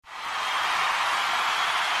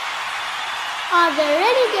Are there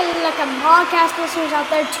any good-looking podcast listeners out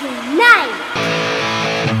there tonight?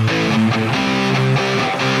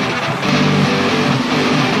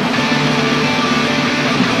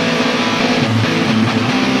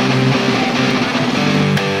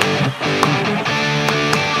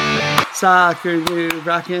 Soccer Noob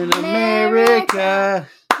rockin' America.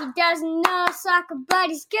 He doesn't know soccer, but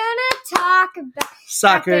he's gonna talk about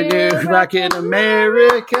Soccer Noob rockin'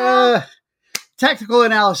 America. Tactical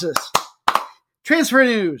analysis. Transfer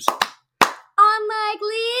news.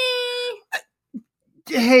 Unlikely.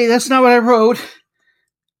 Hey, that's not what I wrote.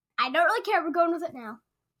 I don't really care. We're going with it now.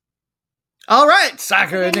 All right,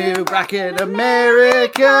 Soccer Noob rockin'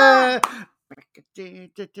 America.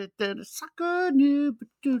 Soccer Noob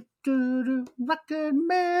rockin'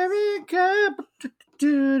 America.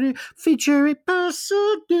 Featuring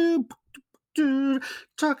person noob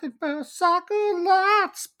talking about soccer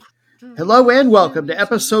lots. Hello and welcome to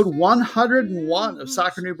episode 101 of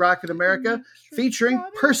Soccer Noob Rockin' America, featuring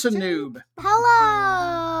Person Noob.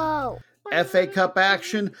 Hello. FA Cup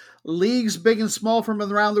action, leagues big and small from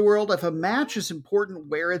around the world. If a match is important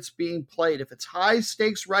where it's being played, if it's high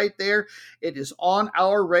stakes right there, it is on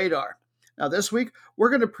our radar. Now this week, we're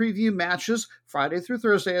going to preview matches Friday through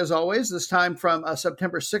Thursday as always, this time from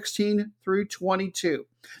September 16 through 22.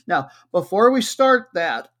 Now, before we start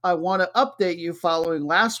that, I want to update you following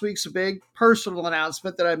last week's big personal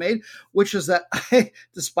announcement that I made, which is that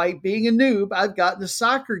despite being a noob, I've gotten a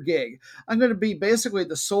soccer gig. I'm going to be basically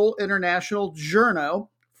the sole international journo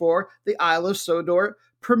for the Isle of Sodor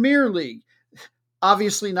Premier League.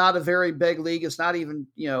 Obviously not a very big league. It's not even,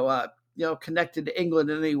 connected to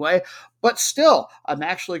England in any way, but still, I'm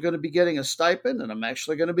actually going to be getting a stipend and I'm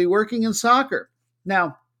actually going to be working in soccer.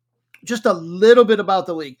 Now, just a little bit about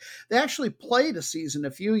the league. They actually played a season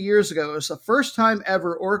a few years ago. It was the first time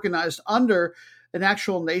ever organized under an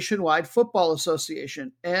actual nationwide football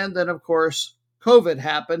association. And then, of course, COVID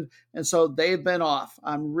happened, and so they've been off.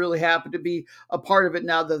 I'm really happy to be a part of it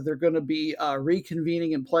now that they're going to be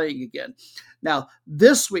reconvening and playing again. Now,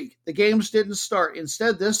 this week, the games didn't start.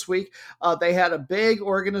 Instead, this week, they had a big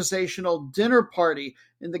organizational dinner party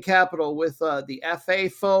in the capital with the FA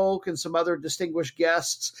folk and some other distinguished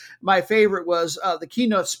guests. My favorite was the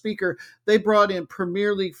keynote speaker. They brought in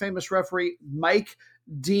Premier League famous referee Mike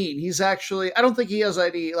Dean. He's actually, I don't think he has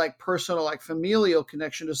any personal, familial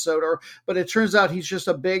connection to Sodor, but it turns out he's just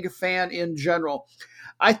a big fan in general.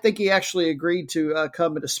 I think he actually agreed to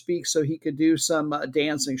come and to speak so he could do some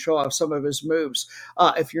dancing, show off some of his moves.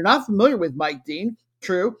 If you're not familiar with Mike Dean,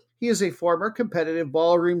 true, he is a former competitive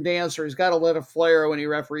ballroom dancer. He's got a little flair when he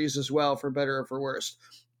referees as well, for better or for worse.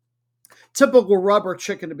 Typical rubber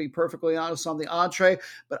chicken, to be perfectly honest, on the entree,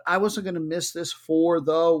 but I wasn't going to miss this for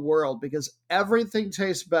the world because everything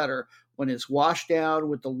tastes better when it's washed down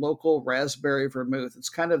with the local raspberry vermouth. It's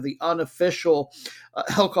kind of the unofficial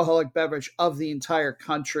alcoholic beverage of the entire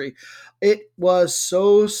country. It was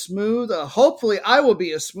so smooth. Hopefully, I will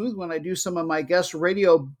be as smooth when I do some of my guest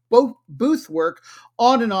radio booth work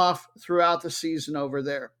on and off throughout the season over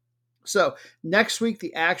there. So next week,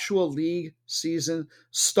 the actual league season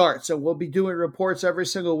starts, and we'll be doing reports every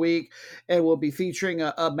single week, and we'll be featuring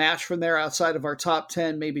a match from there outside of our top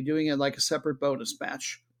 10, maybe doing it like a separate bonus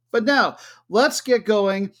match. But now, let's get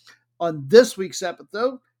going on this week's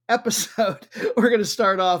episode. We're going to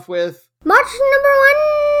start off with Match number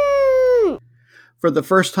 1. For the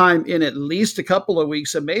first time in at least a couple of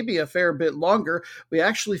weeks, and maybe a fair bit longer, we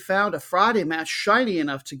actually found a Friday match shiny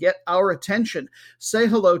enough to get our attention. Say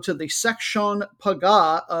hello to the Section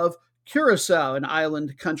Paga of Curacao, an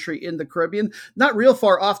island country in the Caribbean, not real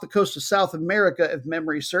far off the coast of South America, if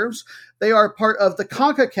memory serves. They are part of the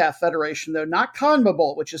CONCACAF Federation, though, not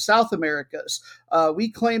CONMEBOL, which is South America's.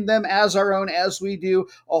 We claim them as our own, as we do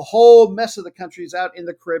a whole mess of the countries out in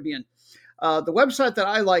the Caribbean. The website that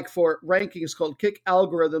I like for rankings, called Kick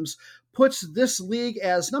Algorithms, puts this league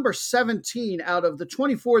as number 17 out of the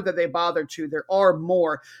 24 that they bother to. There are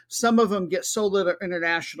more. Some of them get so little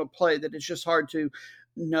international play that it's just hard to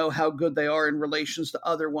know how good they are in relations to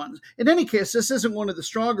other ones. In any case, this isn't one of the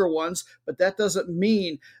stronger ones, but that doesn't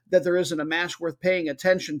mean that there isn't a match worth paying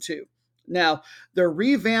attention to. Now, they're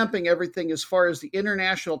revamping everything as far as the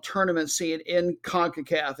international tournament scene in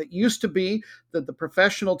CONCACAF. It used to be that the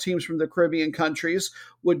professional teams from the Caribbean countries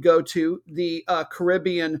would go to the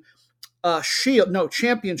Caribbean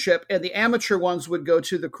Championship, and the amateur ones would go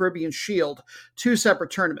to the Caribbean Shield, 2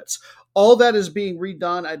 separate tournaments. All that is being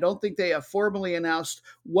redone. I don't think they have formally announced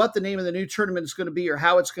what the name of the new tournament is going to be or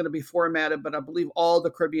how it's going to be formatted, but I believe all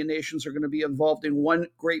the Caribbean nations are going to be involved in one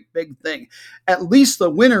great big thing. At least the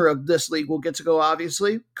winner of this league will get to go,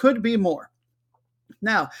 obviously. Could be more.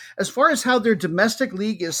 Now, as far as how their domestic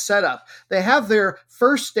league is set up, they have their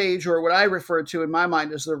first stage, or what I refer to in my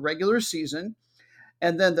mind as the regular season.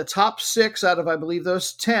 And then the top 6 out of, I believe,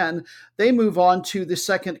 those 10, they move on to the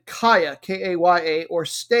second Kaya, Kaya, or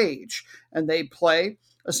stage. And they play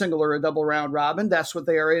a single or a double round robin. That's what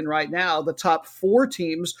they are in right now. The top 4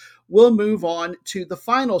 teams will move on to the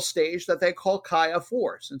final stage that they call Kaya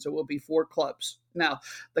 4, since it will be 4 clubs. Now,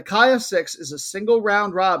 the Kaya 6 is a single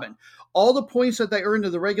round robin. All the points that they earned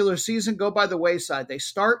in the regular season go by the wayside. They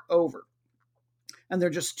start over. And they're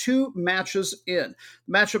just 2 matches in.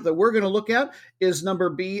 The matchup that we're going to look at is number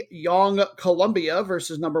B, Young Columbia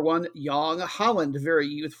versus number 1, Young Holland. Very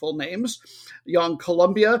youthful names. Young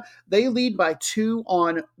Columbia, they lead by 2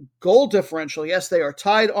 on goal differential. Yes, they are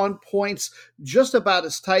tied on points, just about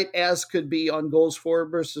as tight as could be on goals for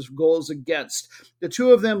versus goals against. The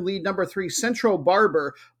 2 of them lead number 3, Central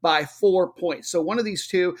Barber, by 4 points. So one of these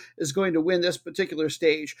 2 is going to win this particular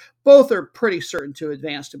stage. Both are pretty certain to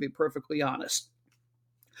advance, to be perfectly honest.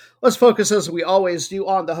 Let's focus, as we always do,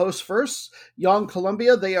 on the hosts first. Young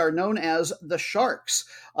Columbia, they are known as the Sharks.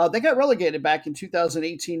 They got relegated back in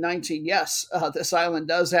 2018-19. Yes, this island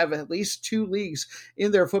does have at least 2 leagues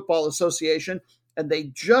in their football association, and they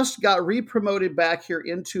just got re-promoted back here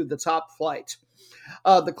into the top flight.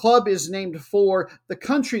 The club is named for the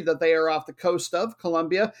country that they are off the coast of,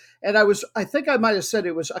 Colombia. And I think I might have said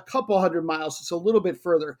it was a couple hundred miles. It's a little bit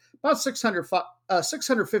further, about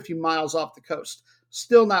 650 miles off the coast.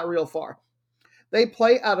 Still not real far. They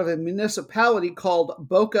play out of a municipality called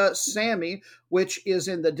Boca Sami, which is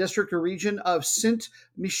in the district or region of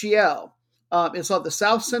Saint-Michel. It's on the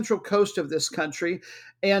south central coast of this country,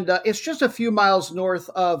 and it's just a few miles north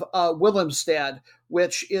of Willemstad,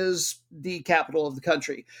 which is the capital of the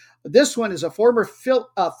country. This one is a former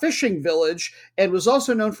fishing village and was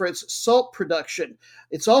also known for its salt production.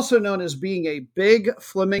 It's also known as being a big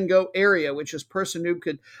flamingo area, which is person who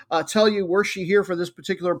could tell you, were she here for this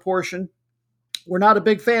particular portion, we're not a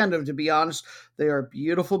big fan of, to be honest. They are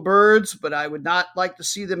beautiful birds, but I would not like to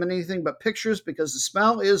see them in anything but pictures because the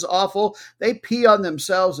smell is awful. They pee on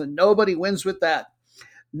themselves, and nobody wins with that.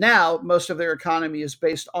 Now, most of their economy is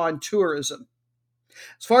based on tourism.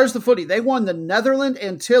 As far as the footy, they won the Netherlands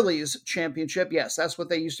Antilles Championship. Yes, that's what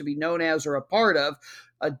they used to be known as or a part of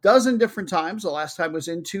a dozen different times. The last time was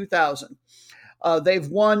in 2000. They've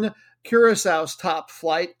won Curaçao's top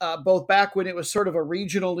flight, both back when it was sort of a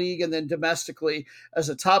regional league and then domestically as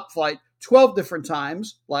a top flight 12 different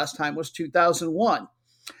times. Last time was 2001.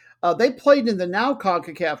 They played in the now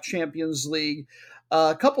CONCACAF Champions League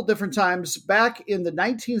a couple different times back in the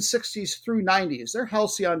 1960s through 90s. Their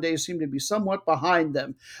halcyon days seem to be somewhat behind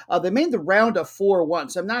them. They made the round of 4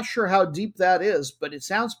 once. I'm not sure how deep that is, but it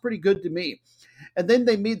sounds pretty good to me. And then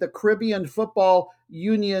they made the Caribbean Football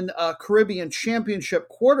Union Caribbean Championship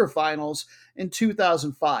quarterfinals in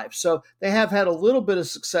 2005. So they have had a little bit of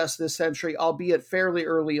success this century, albeit fairly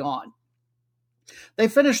early on. They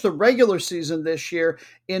finished the regular season this year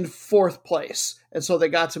in 4th place, and so they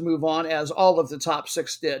got to move on as all of the top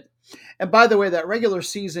 6 did. And by the way, that regular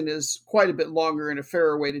season is quite a bit longer and a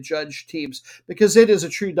fairer way to judge teams because it is a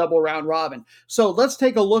true double round robin. So let's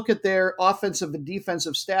take a look at their offensive and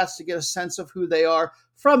defensive stats to get a sense of who they are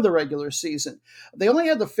from the regular season. They only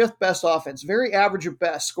had the 5th best offense, very average at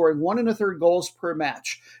best, scoring 1 1/3 goals per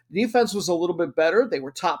match. The defense was a little bit better. They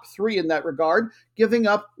were top 3 in that regard, giving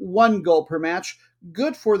up 1 goal per match.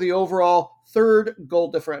 Good for the overall 3rd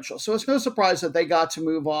goal differential. So it's no surprise that they got to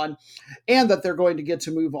move on and that they're going to get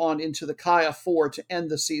to move on into the Kaya 4 to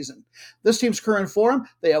end the season. This team's current form,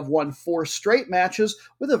 they have won 4 straight matches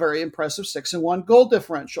with a very impressive 6-1 goal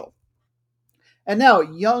differential. And now,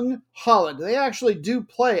 Young Holland, they actually do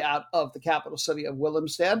play out of the capital city of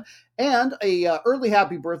Willemstad, and a early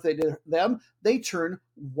happy birthday to them. They turn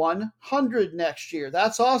 100 next year.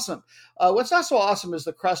 That's awesome. What's not so awesome is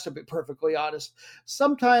the crest, to be perfectly honest.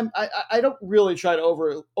 Sometimes I don't really try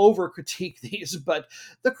to over critique these, but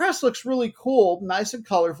the crest looks really cool, nice and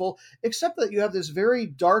colorful, except that you have this very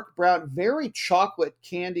dark brown, very chocolate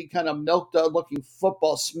candy kind of milk dud looking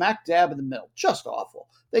football smack dab in the middle. Just awful.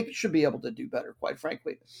 They should be able to do better, quite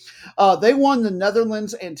frankly. They won the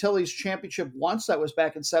Netherlands Antilles Championship once. That was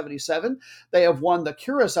back in 1977. They have won the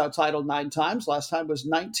Curaçao title 9 times. Last time was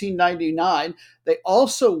 1999. They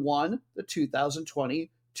also won the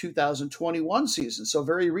 2020-2021 season, so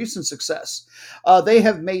very recent success. They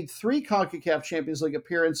have made 3 CONCACAF Champions League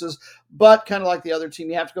appearances, but kind of like the other team,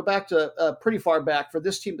 you have to go back to pretty far back for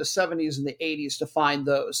this team, the 70s and the 80s, to find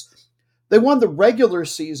those. They won the regular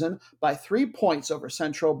season by 3 points over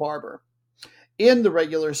Central Barber. In the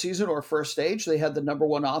regular season or first stage, they had the number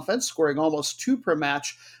one offense, scoring almost 2 per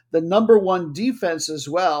match, the number one defense as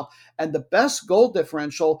well, and the best goal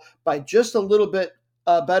differential by just a little bit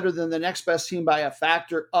better than the next best team by a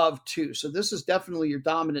factor of 2. So this is definitely your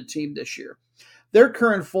dominant team this year. Their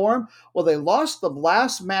current form, well, they lost the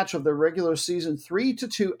last match of the regular season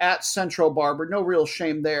 3-2 at Central Barber. No real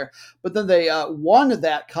shame there. But then they won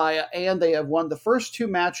that Kaya, and they have won the first 2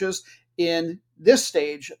 matches in this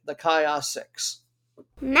stage, the Kaya 6.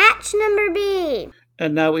 Match number B.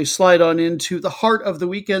 And now we slide on into the heart of the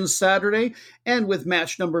weekend Saturday. And with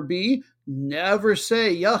match number B, never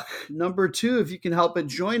say yuck. Number 2, if you can help it,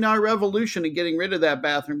 join our revolution in getting rid of that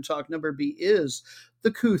bathroom talk. Number B is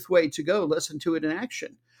the Couth way to go. Listen to it in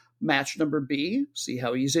action. Match number B, see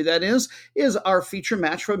how easy that is our feature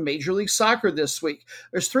match from Major League Soccer this week.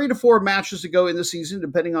 There's 3 to 4 matches to go in the season,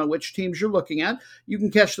 depending on which teams you're looking at. You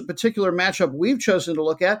can catch the particular matchup we've chosen to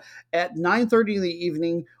look at 9:30 in the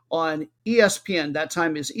evening on ESPN. That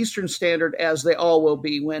time is Eastern Standard, as they all will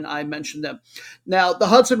be when I mention them. Now, the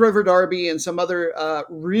Hudson River Derby and some other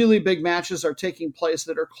really big matches are taking place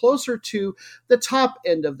that are closer to the top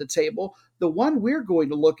end of the table. The one we're going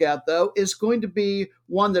to look at, though, is going to be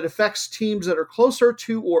one that affects teams that are closer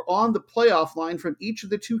to or on the playoff line from each of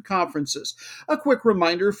the 2 conferences. A quick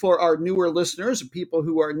reminder for our newer listeners, people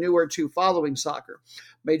who are newer to following soccer.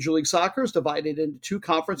 Major League Soccer is divided into 2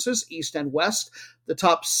 conferences, East and West. The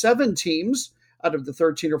top 7 teams out of the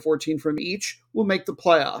 13 or 14 from each will make the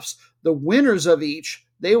playoffs. The winners of each,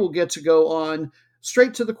 they will get to go on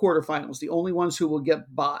straight to the quarterfinals, the only ones who will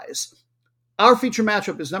get byes. Our feature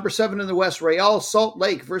matchup is number 7 in the West, Real Salt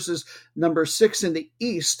Lake, versus number 6 in the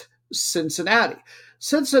East, Cincinnati.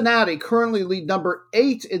 Cincinnati currently lead number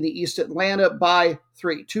 8 in the East, Atlanta, by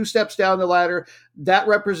 3. 2 steps down the ladder. That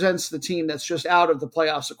represents the team that's just out of the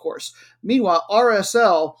playoffs, of course. Meanwhile,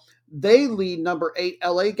 RSL, they lead number 8,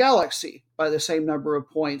 LA Galaxy, by the same number of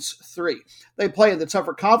points, 3. They play in the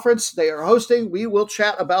tougher conference. They are hosting. We will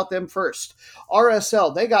chat about them first.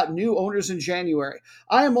 RSL, they got new owners in January.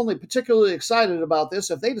 I am only particularly excited about this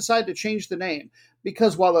if they decide to change the name,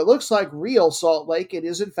 because while it looks like Real Salt Lake, it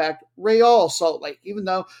is in fact Real Salt Lake, even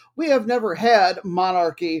though we have never had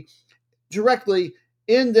monarchy directly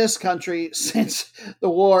in this country since the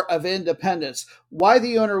War of Independence. Why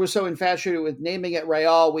the owner was so infatuated with naming it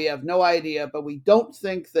Real, we have no idea, but we don't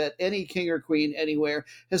think that any king or queen anywhere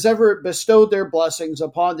has ever bestowed their blessings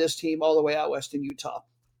upon this team all the way out west in Utah.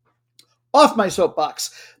 Off my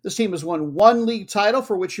soapbox. This team has won 1 league title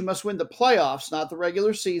for which you must win the playoffs, not the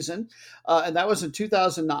regular season, and that was in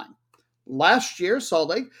 2009. Last year, Salt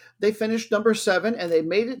Lake, they finished number 7, and they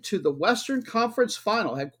made it to the Western Conference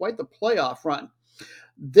Final, had quite the playoff run.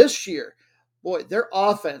 This year, boy, their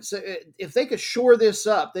offense, if they could shore this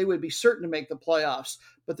up, they would be certain to make the playoffs.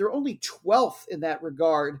 But they're only 12th in that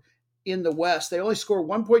regard in the West. They only score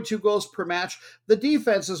 1.2 goals per match. The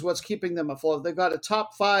defense is what's keeping them afloat. They've got a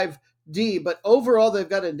top 5 D, but overall they've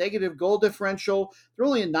got a negative goal differential. They're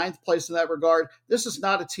only in 9th place in that regard. This is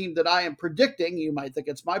not a team that I am predicting. You might think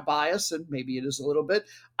it's my bias, and maybe it is a little bit.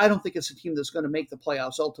 I don't think it's a team that's going to make the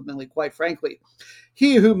playoffs ultimately, quite frankly.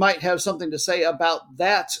 He who might have something to say about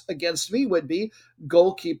that against me would be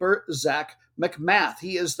goalkeeper Zach McMath.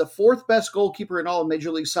 He is the 4th best goalkeeper in all of Major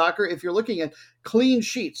League Soccer. If you're looking at clean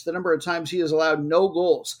sheets, the number of times he has allowed no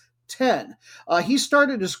goals, 10. He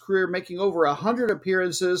started his career making over 100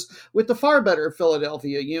 appearances with the far better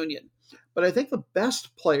Philadelphia Union. But I think the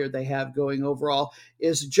best player they have going overall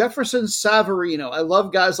is Jefferson Savarino. I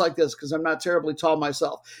love guys like this because I'm not terribly tall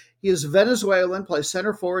myself. He is Venezuelan, plays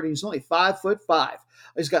center forward. He's only 5'5".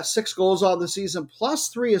 He's got 6 goals on the season, plus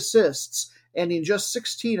 3 assists, and in just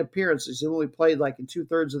 16 appearances. He only played like in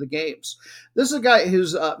 2/3 of the games. This is a guy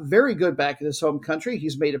who's very good back in his home country.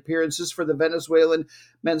 He's made appearances for the Venezuelan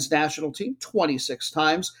men's national team 26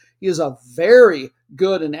 times. He is a very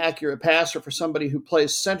good and accurate passer for somebody who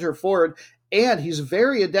plays center forward, and he's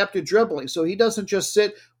very adept at dribbling. So he doesn't just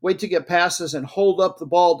sit, wait to get passes, and hold up the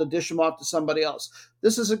ball to dish them off to somebody else.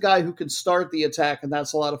 This is a guy who can start the attack, and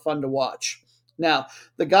that's a lot of fun to watch. Now,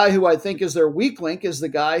 the guy who I think is their weak link is the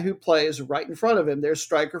guy who plays right in front of him. Their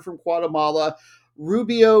striker from Guatemala,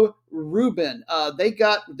 Rubio Rubin. They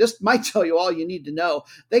got, this might tell you all you need to know,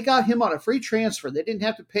 they got him on a free transfer. They didn't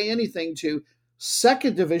have to pay anything to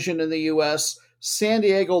 2nd division in the U.S., San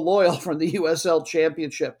Diego Loyal from the USL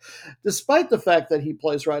Championship. Despite the fact that he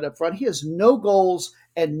plays right up front, he has no goals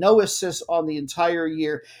and no assists on the entire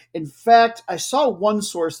year. In fact, I saw one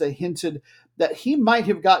source that hinted that he might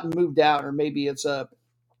have gotten moved out, or maybe it's a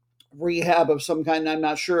rehab of some kind, I'm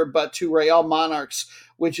not sure, but to Real Monarchs,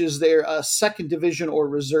 which is their 2nd division or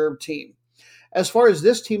reserve team. As far as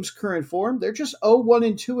this team's current form, they're just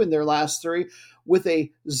 0-1-2 in their last three with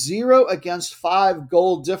a 0-5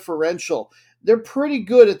 goal differential. They're pretty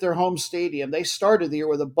good at their home stadium. They started the year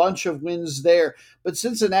with a bunch of wins there, but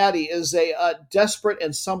Cincinnati is a desperate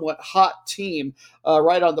and somewhat hot team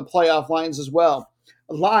right on the playoff line as well.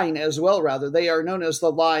 They are known as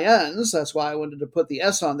the Lions. That's why I wanted to put the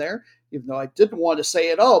S on there, even though I didn't want to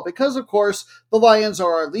say it all, because, of course, the Lions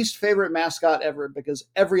are our least favorite mascot ever, because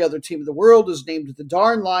every other team in the world is named the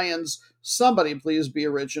darn Lions. Somebody please be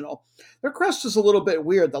original. Their crest is a little bit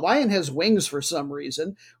weird. The lion has wings for some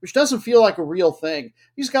reason, which doesn't feel like a real thing.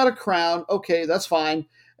 He's got a crown. Okay, that's fine.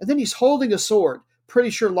 And then he's holding a sword. Pretty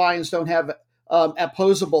sure lions don't have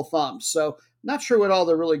opposable thumbs, so not sure what all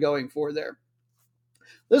they're really going for there.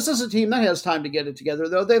 This is a team that has time to get it together,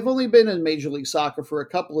 though. They've only been in Major League Soccer for a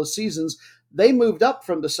couple of seasons. They moved up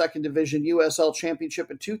from the second division USL Championship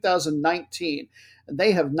in 2019, and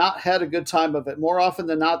they have not had a good time of it. More often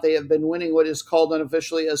than not, they have been winning what is called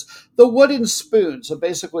unofficially as the wooden spoon, so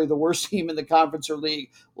basically the worst team in the conference or league.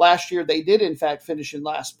 Last year, they did, in fact, finish in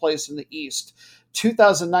last place in the East.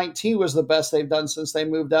 2019 was the best they've done since they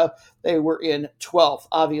moved up. They were in 12th.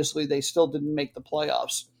 Obviously, they still didn't make the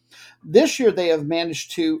playoffs. This year, they have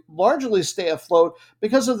managed to largely stay afloat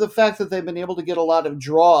because of the fact that they've been able to get a lot of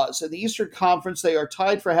draws. In the Eastern Conference, they are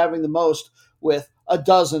tied for having the most with a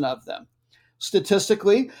dozen of them.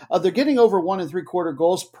 Statistically, they're getting over 1 3/4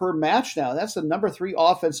 goals per match now. That's the number 3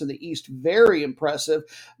 offense in the East. Very impressive.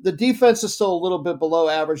 The defense is still a little bit below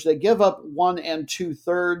average. They give up 1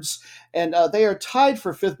 2/3, and they are tied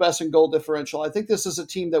for 5th best in goal differential. I think this is a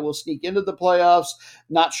team that will sneak into the playoffs.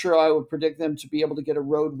 Not sure I would predict them to be able to get a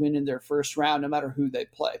road win in their first round, no matter who they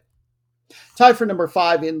play. Tied for number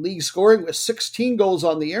 5 in league scoring with 16 goals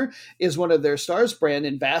on the year is one of their stars,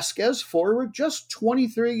 Brandon Vasquez, forward, just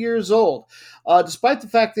 23 years old. Despite the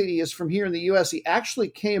fact that he is from here in the U.S., he actually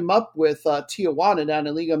came up with Tijuana down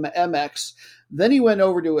in Liga MX. Then he went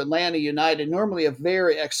over to Atlanta United, normally a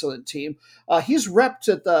very excellent team. He's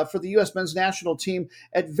repped for the U.S. men's national team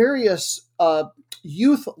at various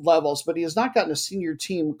youth levels, but he has not gotten a senior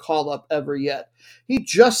team call-up ever yet. He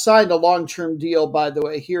just signed a long-term deal, by the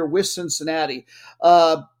way, here with Cincinnati.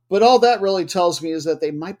 But all that really tells me is that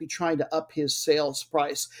they might be trying to up his sales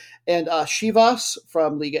price. And Chivas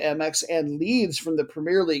from Liga MX and Leeds from the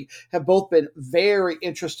Premier League have both been very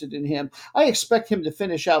interested in him. I expect him to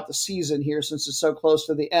finish out the season here since it's so close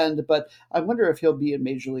to the end, but I wonder if he'll be in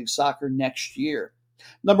Major League Soccer next year.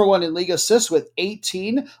 Number 1 in league assists with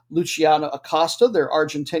 18, Luciano Acosta, their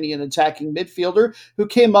Argentinian attacking midfielder, who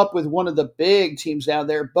came up with one of the big teams down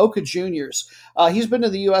there, Boca Juniors. He's been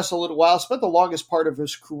in the U.S. a little while, spent the longest part of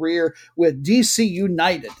his career with DC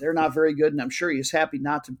United. They're not very good, and I'm sure he's happy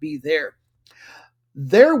not to be there.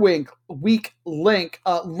 Their weak link,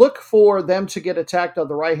 look for them to get attacked on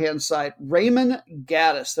the right-hand side. Raymond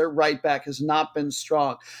Gaddis, their right back, has not been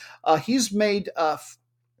strong.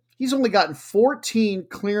 He's only gotten 14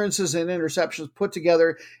 clearances and interceptions put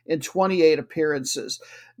together in 28 appearances.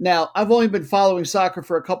 Now, I've only been following soccer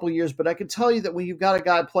for a couple of years, but I can tell you that when you've got a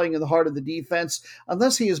guy playing in the heart of the defense,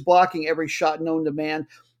 unless he is blocking every shot known to man,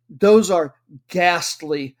 those are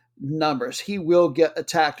ghastly numbers. He will get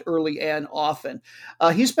attacked early and often.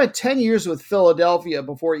 He spent 10 years with Philadelphia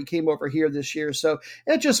before he came over here this year, so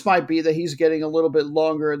it just might be that he's getting a little bit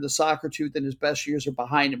longer in the soccer tooth and his best years are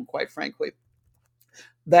behind him, quite frankly.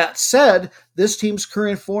 That said, this team's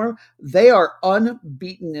current form, they are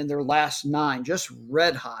unbeaten in their last 9, just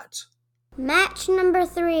red hot. Match number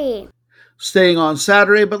 3. Staying on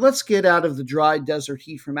Saturday, but let's get out of the dry desert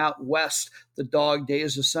heat from out west, the dog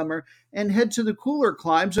days of summer, and head to the cooler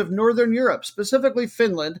climes of Northern Europe, specifically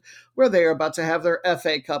Finland, where they are about to have their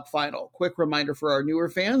FA Cup final. Quick reminder for our newer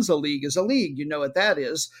fans, a league is a league. You know what that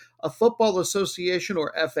is. A football association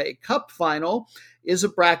or FA Cup final is a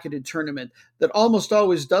bracketed tournament that almost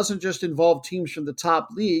always doesn't just involve teams from the top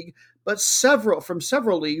league, but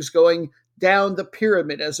several leagues going down the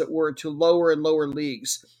pyramid, as it were, to lower and lower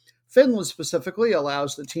leagues. Finland specifically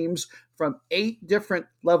allows the teams from 8 different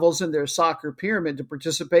levels in their soccer pyramid to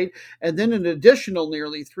participate, and then an additional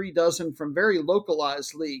nearly 3 dozen from very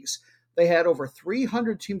localized leagues. They had over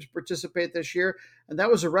 300 teams participate this year, and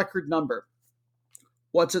that was a record number.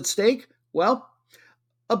 What's at stake? Well,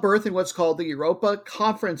 a berth in what's called the Europa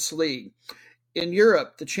Conference League. In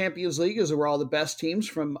Europe, the Champions League is where all the best teams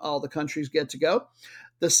from all the countries get to go.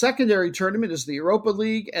 The secondary tournament is the Europa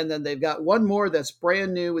League, and then they've got one more that's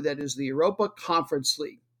brand new, that is the Europa Conference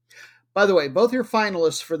League. By the way, both your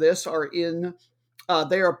finalists for this are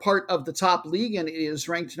they are part of the top league, and it is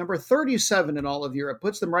ranked number 37 in all of Europe.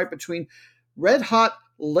 Puts them right between red-hot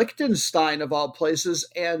Liechtenstein, of all places,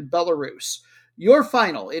 and Belarus. Your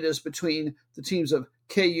final, it is between the teams of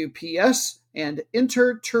KUPS and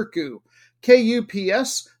Inter Turku.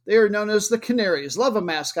 KUPS, they are known as the Canaries. Love a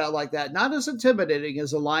mascot like that. Not as intimidating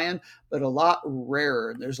as a lion, but a lot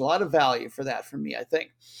rarer. There's a lot of value for that from me, I think.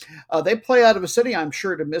 They play out of a city I'm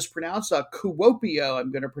sure to mispronounce, Kuopio,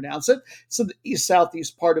 I'm going to pronounce it. It's in the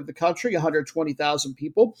southeast part of the country, 120,000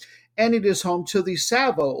 people, and it is home to the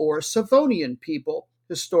Savo or Savonian people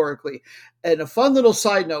historically. And a fun little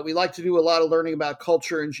side note, we like to do a lot of learning about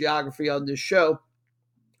culture and geography on this show.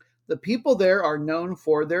 The people there are known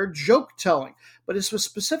for their joke telling, but it's a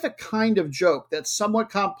specific kind of joke that's somewhat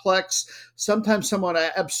complex, sometimes somewhat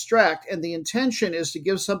abstract, and the intention is to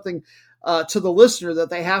give something to the listener that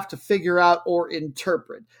they have to figure out or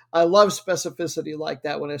interpret. I love specificity like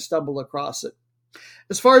that when I stumble across it.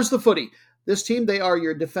 As far as the footy, this team, they are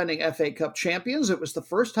your defending FA Cup champions. It was the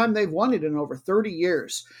first time they've won it in over 30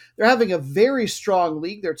 years. They're having a very strong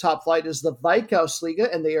league. Their top flight is the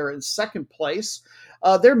Veikkausliiga, and they are in second place.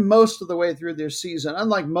 They're most of the way through their season,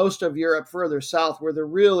 unlike most of Europe further south where they're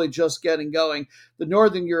really just getting going. The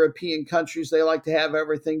northern European countries, they like to have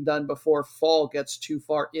everything done before fall gets too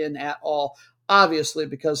far in at all, obviously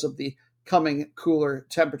because of the coming cooler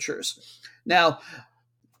temperatures. Now,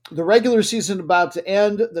 the regular season about to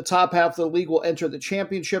end. The top half of the league will enter the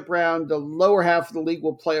championship round. The lower half of the league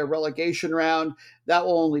will play a relegation round. That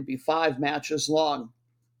will only be 5 matches long.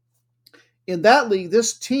 In that league,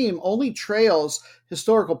 this team only trails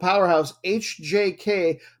historical powerhouse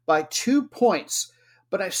HJK by 2 points.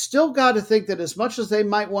 But I've still got to think that as much as they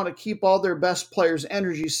might want to keep all their best players'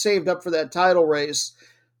 energy saved up for that title race,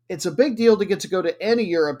 it's a big deal to get to go to any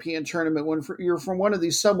European tournament when you're from one of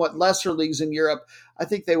these somewhat lesser leagues in Europe. I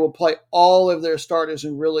think they will play all of their starters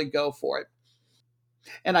and really go for it.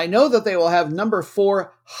 And I know that they will have number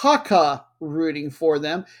 4 Haka rooting for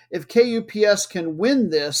them. If KUPS can win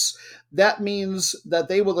this, that means that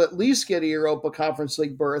they will at least get a Europa Conference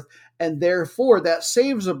League berth, and therefore that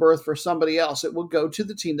saves a berth for somebody else. It will go to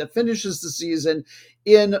the team that finishes the season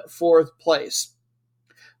in 4th place.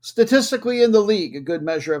 Statistically in the league, a good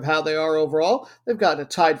measure of how they are overall. They've got a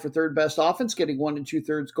tied for 3rd best offense, getting 1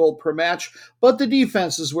 2/3 goal per match, but the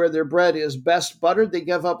defense is where their bread is best buttered. They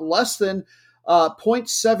give up less than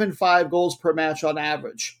 0.75 goals per match on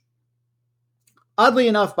average. Oddly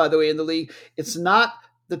enough, by the way, in the league, it's not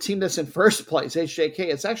the team that's in 1st place, HJK.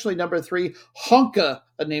 It's actually number 3, Honka,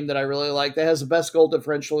 a name that I really like, that has the best goal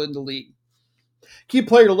differential in the league. Key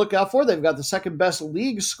player to look out for, they've got the 2nd best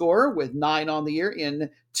league scorer with 9 on the year in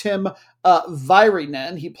Tim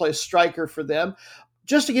Väyrynen. He plays striker for them.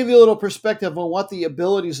 Just to give you a little perspective on what the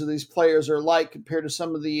abilities of these players are like compared to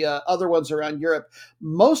some of the other ones around Europe,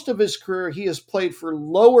 most of his career he has played for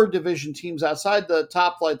lower division teams outside the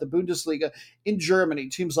top flight, the Bundesliga, in Germany,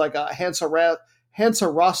 teams like Hansa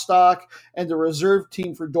Rostock and the reserve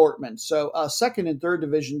team for Dortmund. So 2nd and 3rd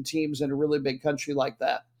division teams in a really big country like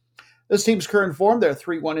that. This team's current form, they're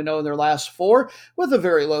 3-1-0 in their last 4 with a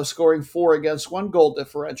very low scoring 4-against-1 goal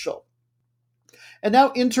differential. And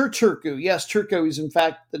now Inter Turku. Yes, Turku is in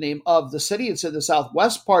fact the name of the city. It's in the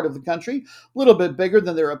southwest part of the country, a little bit bigger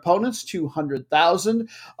than their opponents, 200,000.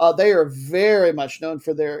 They are very much known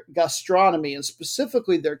for their gastronomy and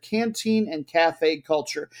specifically their canteen and cafe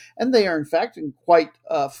culture. And they are in fact, and quite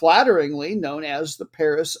flatteringly, known as the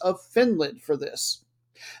Paris of Finland for this.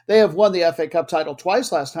 They have won the FA Cup title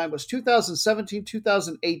twice. Last time was 2017,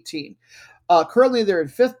 2018. Currently, they're in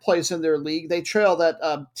 5th place in their league. They trail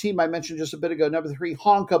that team I mentioned just a bit ago, number 3,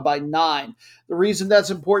 Honka, by 9. The reason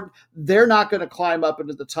that's important, they're not going to climb up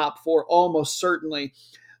into the top 4, almost certainly.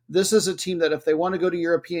 This is a team that, if they want to go to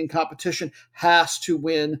European competition, has to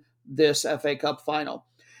win this FA Cup final.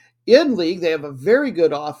 In league, they have a very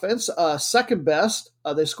good offense, 2nd best.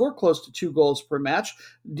 They score close to 2 goals per match.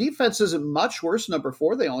 Defense isn't much worse, number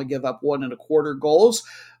 4. They only give up 1 1/4 goals.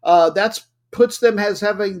 That's puts them as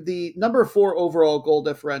having the number 4 overall goal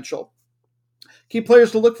differential. Key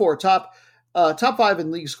players to look for. Top 5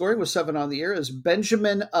 in league scoring with 7 on the year is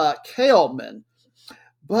Benjamin Kaleman.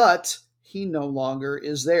 But he no longer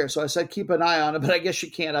is there. So I said keep an eye on it, but I guess you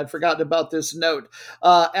can't. I'd forgotten about this note.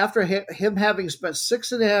 After him having spent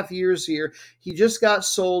 6.5 years here, he just got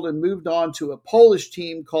sold and moved on to a Polish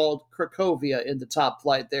team called Cracovia in the top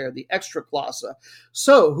flight there, the Ekstraklasa.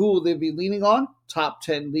 So who will they be leaning on? Top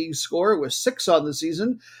 10 league scorer with 6 on the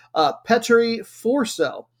season, Petteri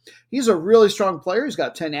Forsell. He's a really strong player. He's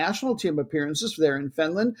got 10 national team appearances there in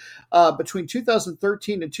Finland between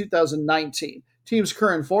 2013 and 2019. Team's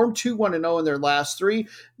current form, 2-1-0 in their last 3.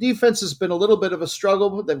 Defense has been a little bit of a struggle,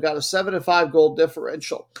 but they've got a 7-5 goal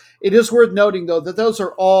differential. It is worth noting, though, that those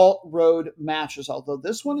are all road matches, although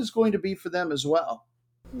this one is going to be for them as well.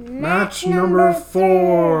 Match number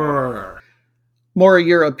 4. More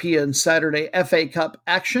European Saturday FA Cup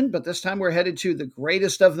action, but this time we're headed to the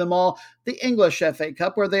greatest of them all, the English FA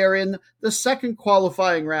Cup, where they are in the second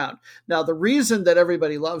qualifying round. Now, the reason that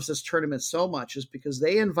everybody loves this tournament so much is because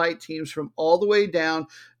they invite teams from all the way down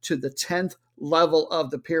to the 10th level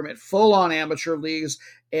of the pyramid, full-on amateur leagues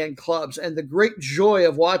and clubs. And the great joy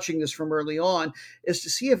of watching this from early on is to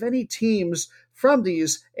see if any teams from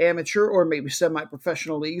these amateur or maybe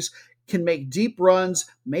semi-professional leagues can make deep runs,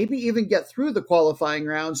 maybe even get through the qualifying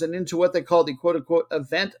rounds and into what they call the quote-unquote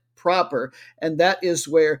event proper, and that is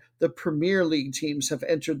where the Premier League teams have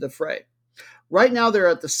entered the fray. Right now, they're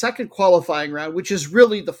at the second qualifying round, which is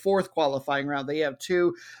really the fourth qualifying round. They have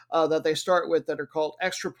two that they start with that are called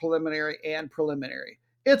extra preliminary and preliminary.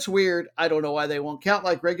 It's weird. I don't know why they won't count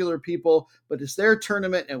like regular people, but it's their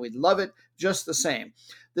tournament, and we love it just the same.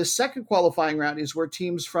 The second qualifying round is where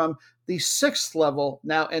teams from the 6th level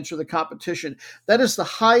now enter the competition. That is the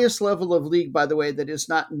highest level of league, by the way, that is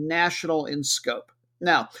not national in scope.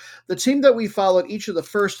 Now, the team that we followed each of the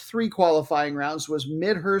first 3 qualifying rounds was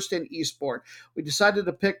Midhurst and Eastbourne. We decided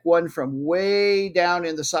to pick one from way down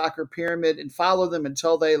in the soccer pyramid and follow them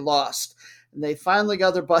until they lost. And they finally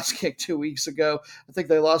got their butts kicked 2 weeks ago. I think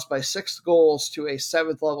they lost by 6 goals to a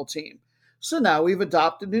 7th level team. So now we've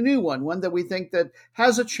adopted a new one that we think that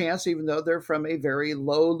has a chance, even though they're from a very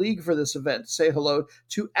low league for this event. Say hello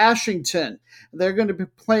to Ashington. They're going to be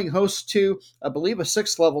playing host to, I believe, a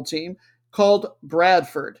 6th level team called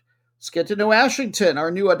Bradford. Let's get to know Ashington. Our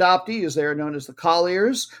new adoptees, they are known as the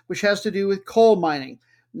Colliers, which has to do with coal mining.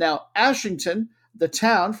 Now, Ashington, the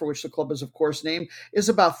town for which the club is, of course, named, is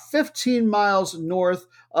about 15 miles north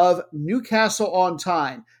of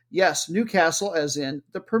Newcastle-on-Tyne. Yes, Newcastle, as in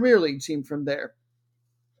the Premier League team from there.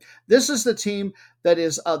 This is the team that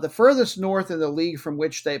is the furthest north in the league from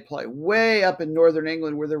which they play, way up in northern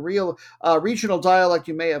England, where the real regional dialect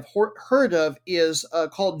you may have heard of is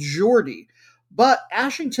called Geordie. But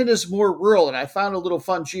Ashington is more rural, and I found a little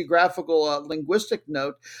fun geographical linguistic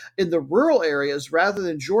note. In the rural areas, rather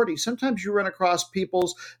than Geordie, sometimes you run across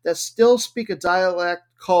peoples that still speak a dialect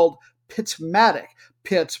called Pitmatic,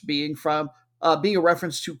 pit being a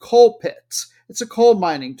reference to coal pits. It's a coal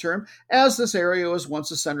mining term, as this area was once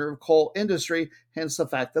a center of coal industry, hence the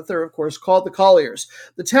fact that they're, of course, called the Colliers.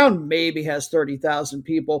 The town maybe has 30,000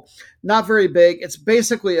 people. Not very big. It's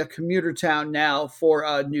basically a commuter town now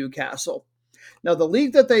for Newcastle. Now, the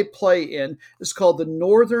league that they play in is called the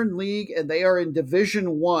Northern League, and they are in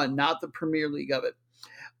Division 1, not the Premier League of it.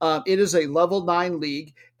 It is a level 9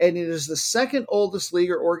 league, and it is the second oldest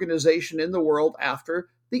league or organization in the world after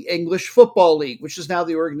the English Football League, which is now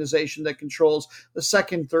the organization that controls the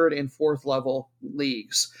 2nd, 3rd, and 4th level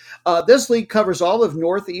leagues. This league covers all of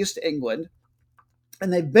Northeast England,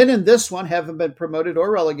 and they've been in this one, haven't been promoted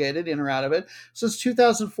or relegated in or out of it, since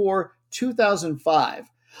 2004-2005.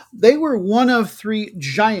 They were one of 3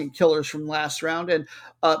 giant killers from last round, and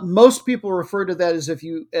most people refer to that as if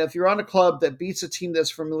you're on a club that beats a team that's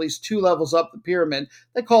from at least 2 levels up the pyramid,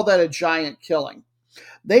 they call that a giant killing.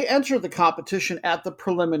 They enter the competition at the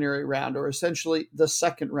preliminary round, or essentially the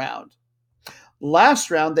 2nd round. Last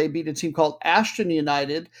round, they beat a team called Ashton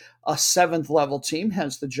United, a 7th level team,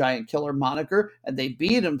 hence the Giant Killer moniker, and they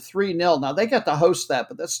beat them 3-0. Now, they got to host that,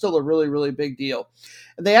 but that's still a really, really big deal.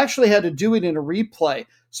 And they actually had to do it in a replay.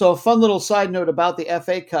 So a fun little side note about the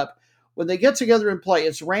FA Cup, when they get together and play,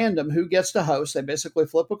 it's random who gets to host. They basically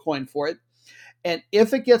flip a coin for it. And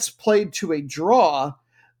if it gets played to a draw,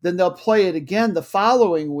 then they'll play it again the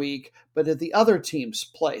following week, but at the other team's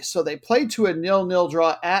place. So they played to a 0-0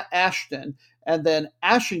 draw at Ashton, and then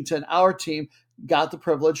Ashington, our team, got the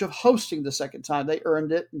privilege of hosting the second time. They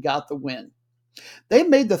earned it and got the win. They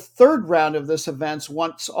made the 3rd round of this event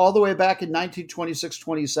once all the way back in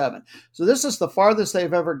 1926-27. So this is the farthest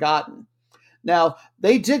they've ever gotten. Now,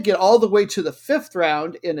 they did get all the way to the 5th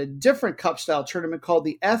round in a different cup-style tournament called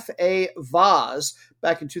the FA Vase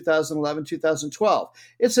back in 2011-2012.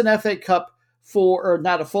 It's an FA Cup or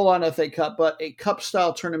not a full-on FA Cup, but a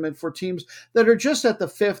cup-style tournament for teams that are just at the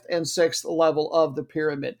 5th and 6th level of the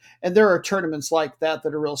pyramid. And there are tournaments like that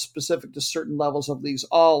are real specific to certain levels of leagues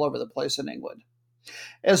all over the place in England.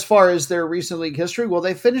 As far as their recent league history, well,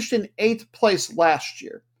 they finished in 8th place last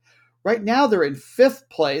year. Right now, they're in 5th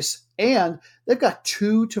place, and they've got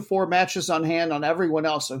 2 to 4 matches on hand on everyone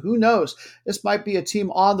else. So who knows? This might be a team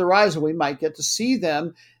on the rise, and we might get to see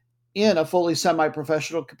them in a fully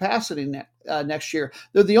semi-professional capacity next year.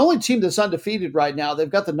 They're the only team that's undefeated right now. They've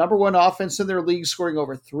got the number 1 offense in their league, scoring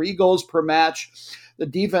over 3 goals per match. The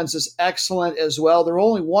defense is excellent as well. They're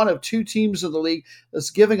only one of 2 teams in the league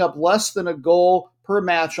that's giving up less than a goal per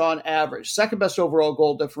match on average. Second best overall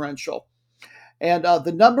goal differential. And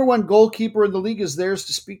the number one goalkeeper in the league is theirs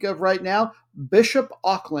to speak of right now. Bishop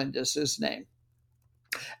Auckland is his name.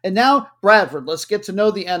 And now Bradford. Let's get to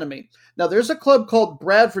know the enemy. Now there's a club called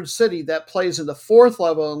Bradford City that plays in the 4th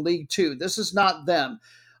level in League 2. This is not them.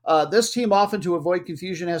 This team, often to avoid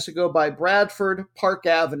confusion, has to go by Bradford Park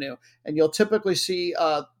Avenue. And you'll typically see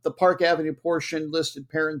the Park Avenue portion listed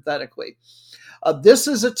parenthetically. This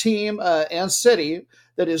is a team and city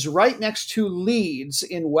that is right next to Leeds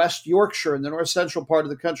in West Yorkshire in the north central part of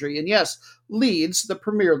the country. And yes, Leeds, the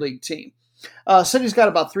Premier League team. City's got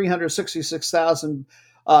about 366,000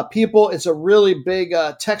 people. It's a really big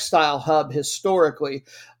textile hub historically.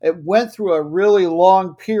 It went through a really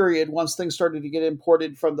long period once things started to get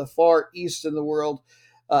imported from the far east in the world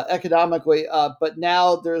economically. But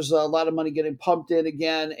now there's a lot of money getting pumped in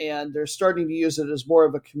again, and they're starting to use it as more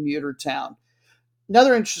of a commuter town.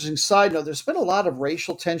 Another interesting side note, there's been a lot of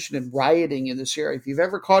racial tension and rioting in this area. If you've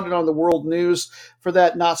ever caught it on the world news for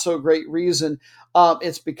that not so great reason,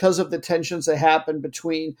 it's because of the tensions that happen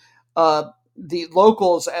between the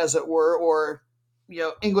locals, as it were, or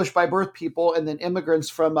English by birth people, and then immigrants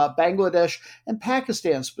from Bangladesh and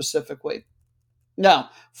Pakistan specifically. Now,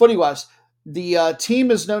 footy-wise, the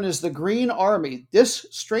team is known as the Green Army. This,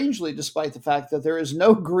 strangely, despite the fact that there is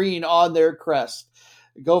no green on their crest.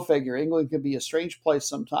 Go figure. England could be a strange place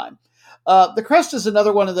sometime. The crest is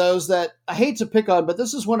another one of those that I hate to pick on, but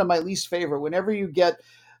this is one of my least favorite. Whenever you get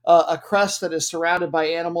a crest that is surrounded by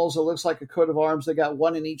animals, it looks like a coat of arms. They got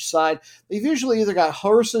one in each side. They've usually either got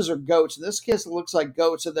horses or goats. In this case, it looks like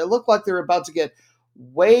goats, and they look like they're about to get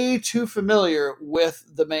way too familiar with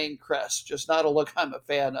the main crest. Just not a look I'm a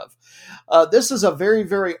fan of. This is a very,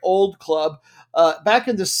 very old club. Back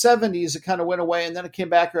in the 70s, it kind of went away, and then it came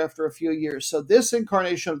back after a few years. So this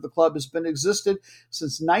incarnation of the club has been existed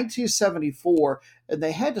since 1974, and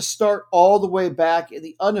they had to start all the way back in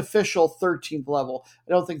the unofficial 13th level.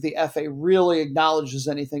 I don't think the FA really acknowledges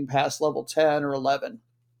anything past level 10 or 11.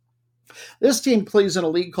 This team plays in a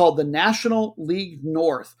league called the National League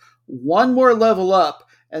North. One more level up,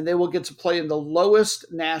 and they will get to play in the lowest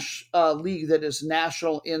league that is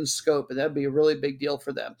national in scope, and that'd be a really big deal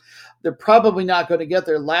for them. They're probably not going to get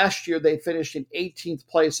there. Last year, they finished in 18th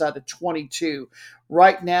place out of 22.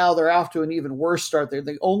 Right now, they're off to an even worse start. They're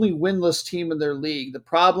the only winless team in their league. The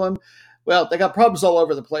problem, well, they got problems all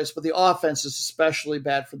over the place, but the offense is especially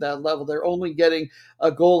bad for that level. They're only getting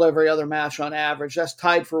a goal every other match on average. That's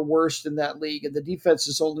tied for worst in that league, and the defense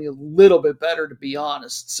is only a little bit better, to be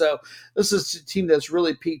honest. So this is a team that's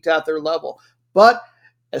really peaked out their level. But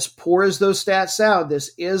as poor as those stats sound,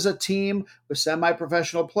 this is a team with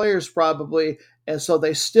semi-professional players probably, and so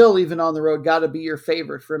they still, even on the road, got to be your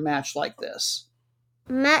favorite for a match like this.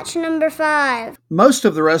 Match number 5. Most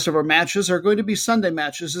of the rest of our matches are going to be Sunday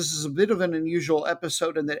matches. This is a bit of an unusual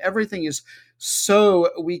episode in that everything is so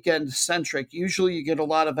weekend-centric. Usually you get a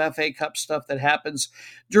lot of FA Cup stuff that happens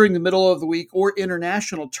during the middle of the week or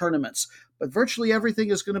international tournaments. But virtually everything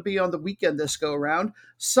is going to be on the weekend this go-around.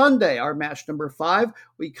 Sunday, our match number 5,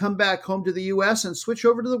 we come back home to the U.S. and switch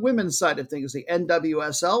over to the women's side of things. The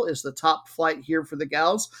NWSL is the top flight here for the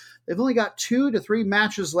gals. They've only got 2 to 3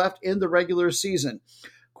 matches left in the regular season.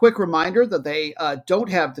 Quick reminder that they don't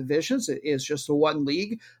have divisions. It is just a one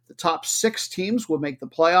league. The top 6 teams will make the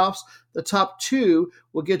playoffs. The top 2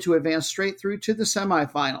 will get to advance straight through to the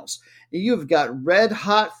semifinals. You've got red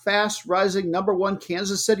hot, fast rising number 1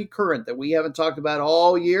 Kansas City Current that we haven't talked about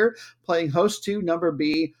all year, playing host to number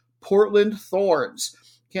B Portland Thorns.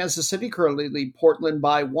 Kansas City currently lead Portland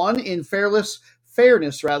by 1. In fairness,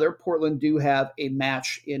 Portland do have a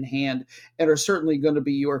match in hand and are certainly going to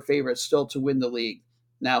be your favorites still to win the league.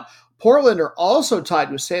 Now, Portland are also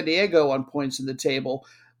tied with San Diego on points in the table,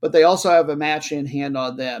 but they also have a match in hand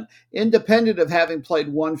on them. Independent of having played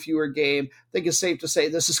one fewer game, I think it's safe to say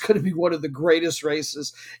this is going to be one of the greatest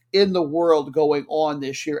races in the world going on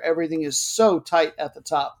this year. Everything is so tight at the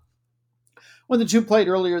top. When the two played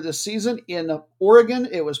earlier this season in Oregon,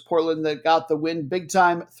 it was Portland that got the win big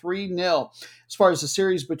time 3-0. As far as the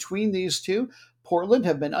series between these two, Portland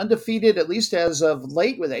have been undefeated, at least as of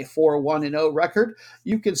late, with a 4-1-0 record.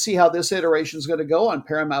 You can see how this iteration is going to go on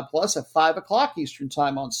Paramount Plus at 5 o'clock Eastern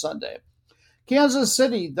Time on Sunday. Kansas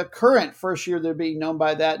City, the Current, first year they're being known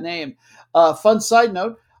by that name. Fun side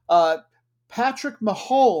note, Patrick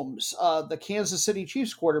Mahomes, the Kansas City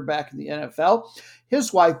Chiefs quarterback in the NFL,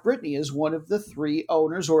 his wife Brittany is one of the 3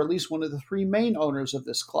 owners, or at least one of the 3 main owners of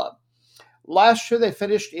this club. Last year they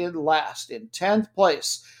finished in last, in 10th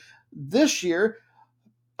place. This year,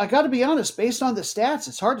 I got to be honest, based on the stats,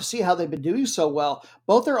 it's hard to see how they've been doing so well.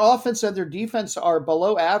 Both their offense and their defense are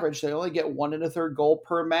below average. They only get 1 1/3 goal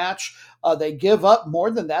per match. They give up more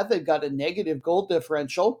than that. They've got a negative goal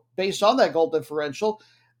differential. Based on that goal differential,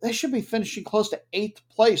 they should be finishing close to 8th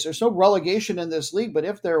place. There's no relegation in this league, but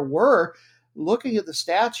if there were, looking at the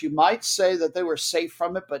stats, you might say that they were safe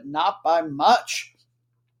from it, but not by much.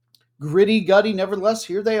 Gritty, gutty, nevertheless,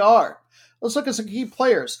 here they are. Let's look at some key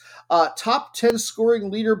players. Top 10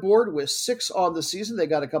 scoring leaderboard with 6 on the season. They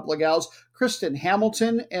got a couple of gals, Kristen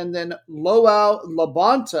Hamilton and then Loau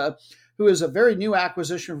Labonta, who is a very new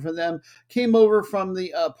acquisition for them, came over from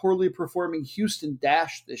the poorly performing Houston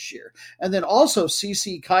Dash this year. And then also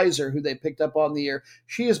CC Kaiser, who they picked up on the year.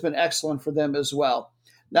 She has been excellent for them as well.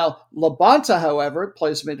 Now, Labonta, however,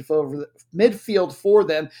 plays midfield for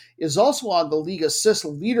them, is also on the league assist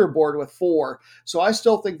leaderboard with 4. So I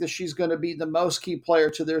still think that she's going to be the most key player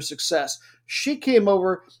to their success. She came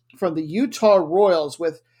over from the Utah Royals,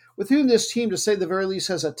 with whom this team, to say the very least,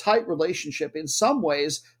 has a tight relationship. In some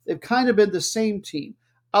ways, they've kind of been the same team.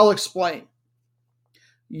 I'll explain.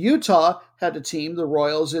 Utah had a team, the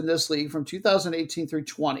Royals, in this league from 2018 through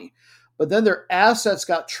 20. But then their assets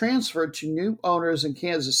got transferred to new owners in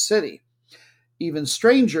Kansas City. Even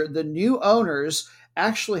stranger, the new owners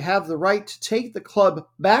actually have the right to take the club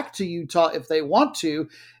back to Utah if they want to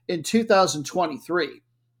in 2023.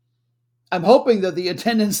 I'm hoping that the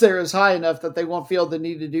attendance there is high enough that they won't feel the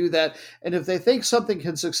need to do that. And if they think something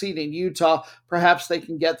can succeed in Utah, perhaps they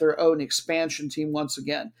can get their own expansion team once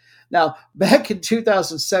again. Now, back in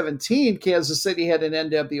 2017, Kansas City had an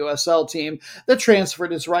NWSL team that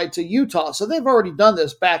transferred its right to Utah. So they've already done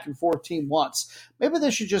this back and forth team once. Maybe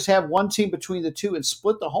they should just have one team between the two and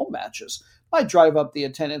split the home matches. Might drive up the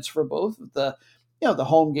attendance for both. The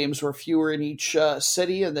home games were fewer in each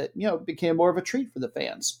city, and that, became more of a treat for the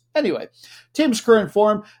fans. Anyway, team's current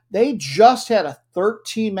form, they just had a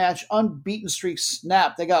 13-match unbeaten streak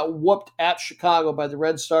snap. They got whooped at Chicago by the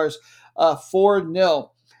Red Stars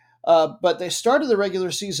 4-0. But they started the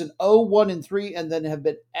regular season 0-1-3 and then have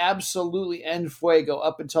been absolutely en fuego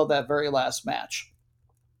up until that very last match.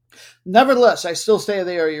 Nevertheless, I still say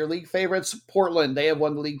they are your league favorites. Portland, they have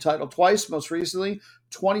won the league title twice, most recently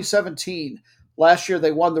 2017. Last year,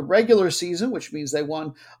 they won the regular season, which means they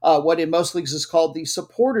won what in most leagues is called the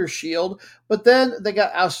Supporters' Shield, but then they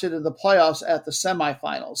got ousted in the playoffs at the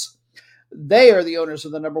semifinals. They are the owners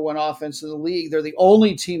of the number 1 offense in the league. They're the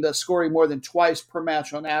only team that's scoring more than twice per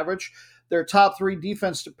match on average. Their top 3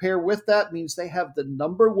 defense to pair with that means they have the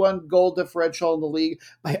number 1 goal differential in the league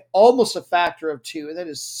by almost a factor of 2. And that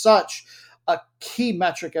is such a key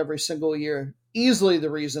metric every single year. Easily the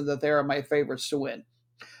reason that they are my favorites to win.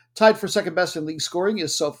 Tied for second best in league scoring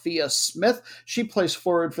is Sophia Smith. She plays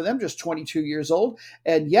forward for them, just 22 years old.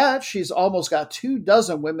 And yet she's almost got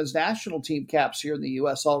 24 women's national team caps here in the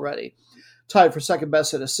U.S. already. Tied for second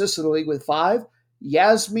best in assists in the league with 5,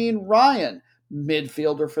 Yasmin Ryan,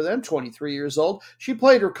 midfielder for them, 23 years old. She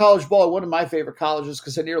played her college ball at one of my favorite colleges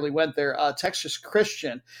because I nearly went there, Texas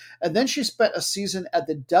Christian. And then she spent a season at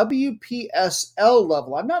the WPSL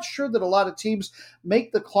level. I'm not sure that a lot of teams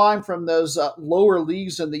make the climb from those lower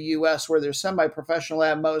leagues in the U.S. where they're semi-professional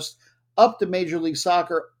at most up to Major League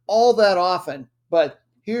Soccer all that often. But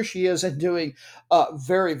here she is and doing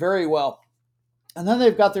very, very well. And then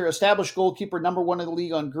they've got their established goalkeeper, number 1 in the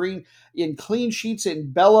league on green in clean sheets,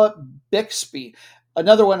 in Bella Bixby.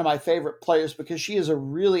 Another one of my favorite players because she is a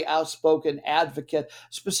really outspoken advocate,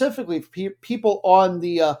 specifically for people on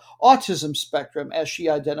the autism spectrum, as she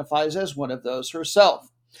identifies as one of those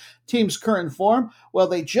herself. Team's current form, well,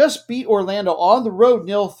 they just beat Orlando on the road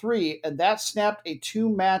 0-3, and that snapped a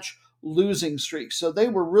 2-match losing streak. So they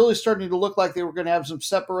were really starting to look like they were going to have some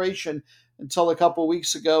separation until a couple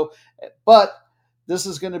weeks ago. But this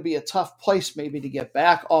is going to be a tough place maybe to get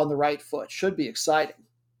back on the right foot. Should be exciting.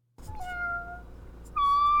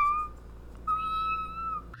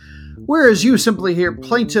 Whereas you simply hear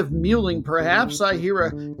plaintive mewling, perhaps, I hear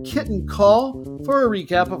a kitten call for a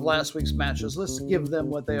recap of last week's matches. Let's give them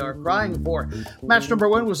what they are crying for. Match number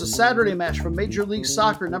 1 was a Saturday match from Major League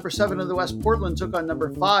Soccer. Number 7 of the West, Portland, took on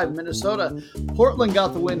number 5, Minnesota. Portland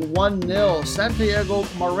got the win 1-0. Santiago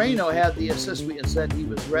Moreno had the assist. We had said he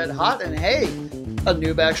was red hot, and hey, a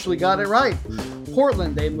noob actually got it right.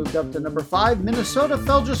 Portland, they moved up to number 5. Minnesota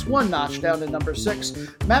fell just one notch down to number 6.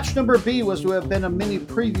 Match number B was to have been a mini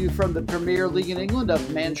preview from the Premier League in England of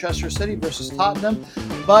Manchester City versus Tottenham,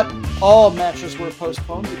 but all matches were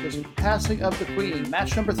postponed because of the passing of the Queen.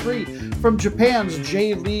 Match number 3 from Japan's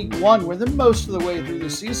J-League 1. We're most of the way through the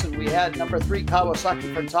season. We had number 3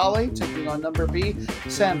 Kawasaki Frontale taking on number B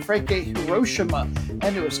Sanfrecce Hiroshima,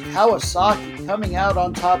 and it was Kawasaki coming out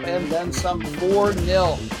on top and then some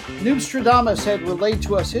 4-0. Noobstradamus had relayed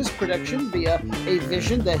to us his prediction via a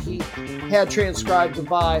vision that he had transcribed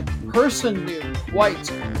by Person Noob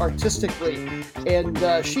quite artistically. And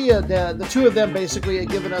the two of them basically had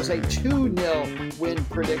given us a 2-0 win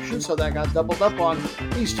prediction, so that got doubled up on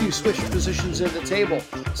these two switched positions in the table.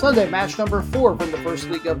 Sunday, match number 4 from the First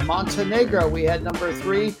League of Montenegro. We had number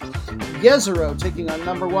 3 Jezero taking on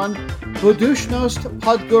number 1 Budućnost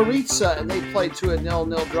Podgorica, and they played to a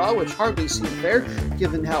 0-0 draw, which hardly seemed fair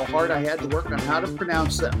given how hard I had to work on how to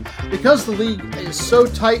pronounce them. Because the league is so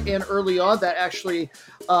tight and early on, that actually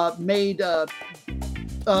made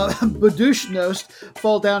Budućnost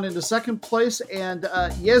fall down into second place, and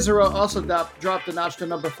Jezero also dropped a notch to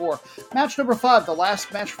number 4. Match number 5, the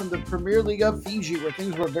last match from the Premier League of Fiji, where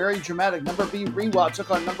things were very dramatic. Number B, Rewa,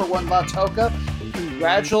 took on number 1, Lautoka.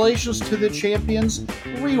 Congratulations to the champions,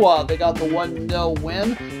 Rewa. They got the 1-0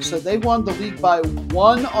 win, so they won the league by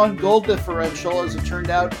 1 on goal differential, as it turned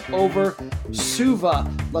out, over Suva.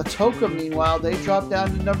 Lautoka, meanwhile, they dropped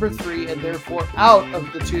down to number 3 and therefore out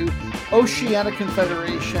of the 2 Oceania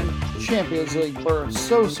Confederation Champions League berths.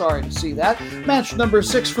 So sorry to see that. Match number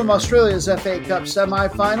 6 from Australia's FA Cup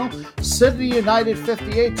semi-final. Sydney United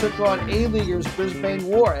 58 took on A-Leaguers Brisbane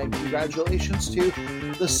War, and congratulations to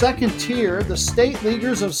the second tier, the State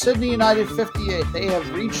Leaguers of Sydney United 58. They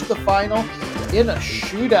have reached the final in a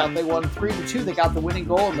shootout. They won 3-2. They got the winning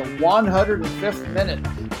goal in the 105th minute.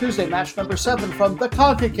 Tuesday, match number 7 from the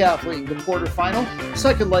CONCACAF League, the quarterfinal,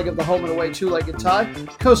 second leg of the home and away two-legged tie.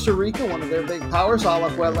 Costa Rica, one of their big powers,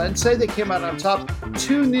 Alajuelense, they came out on top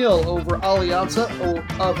 2-0 over Alianza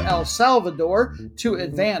of El Salvador to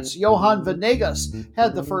advance. Johan Venegas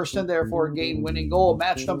had the first and therefore game-winning goal.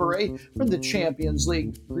 Match number 8 from the Champions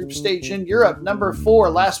League group stage in Europe. Number 4,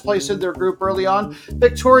 last place in their group early on,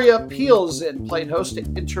 Victoria Pilsen played host to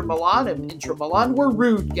Inter Milan, and Inter Milan were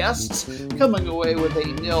rude guests, coming away with a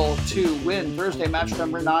 0-2 win. Thursday, match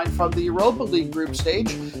number 9 from the Europa League group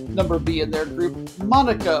stage. Number B in their group,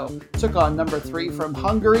 Monaco, took on number 3 from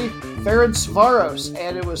Hungary, Ferencvaros,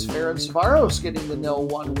 and it was Ferencvaros getting the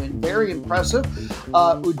 0-1 win. Very impressive.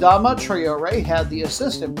 Udama Traore had the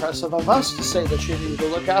assist. Impressive of us to say that you need to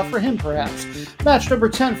look out for him, perhaps. Match number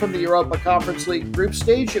 10 from the Europa Conference League group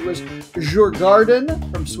stage. It was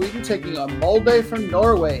Djurgården from Sweden taking on Molde from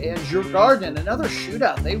Norway, and Djurgården, another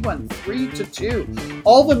shootout. They won 3-2.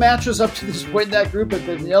 All the matches up to this point in that group have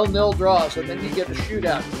been 0-0 draws, and then you get a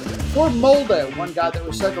shootout. For Molde, one guy that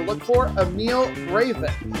was said to look for, Emil Breivik.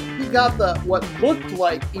 He got the what looked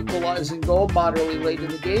like equalizing goal moderately late in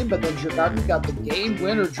the game, but then Djurgården got the game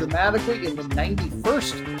winner dramatically in the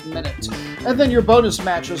 91st minute. And then your bonus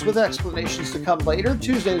matches with explanations to come later.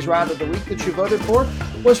 Tuesday's round of the week that you voted for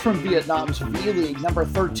was from Vietnam's V-League. Number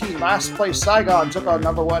 13, last place Saigon took on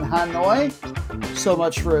number 1 Hanoi. So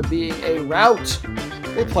much for it being a rout.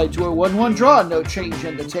 They played to a 1-1 draw, no change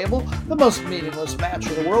in the table. The most meaningless match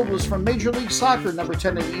in the world was from Major League Soccer. Number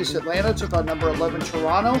 10 in East Atlanta took on number 11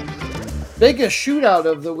 Toronto. Biggest shootout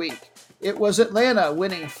of the week. It was Atlanta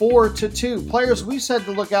winning 4-2. Players we said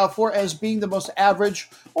to look out for as being the most average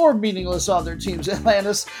or meaningless on their teams.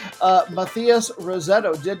 Atlanta's Matthias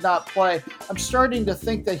Rossetto did not play. I'm starting to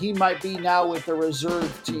think that he might be now with the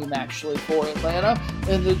reserve team, actually, for Atlanta.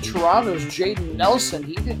 And then Toronto's Jaden Nelson,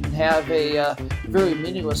 he didn't have a very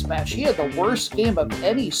meaningless match. He had the worst game of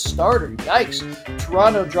any starter. Yikes.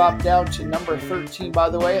 Toronto dropped down to number 13,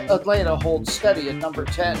 by the way. Atlanta holds steady at number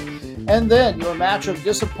 10. And then your match of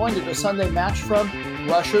disappointed, a Sunday match from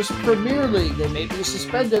Russia's Premier League. They may be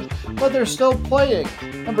suspended, but they're still playing.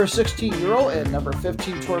 Number 16 Ural and number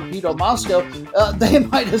 15 Torpedo Moscow, they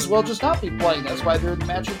might as well just not be playing. That's why they're in the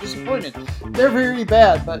match of disappointed. They're very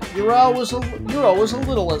bad, but Ural was a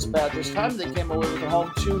little less bad this time. They came away with a home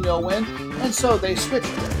 2-0 win, and so they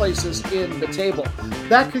switched places in the table.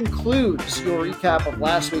 That concludes your recap of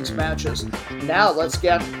last week's matches. Now let's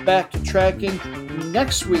get back to tracking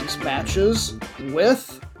next week's matches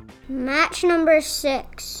with match number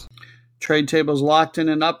 6. Trade tables locked in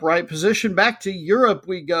an upright position. Back to Europe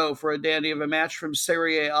we go for a dandy of a match from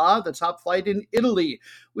Serie A, the top flight in Italy,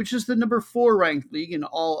 which is the number 4 ranked league in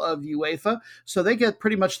all of UEFA. So they get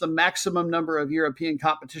pretty much the maximum number of European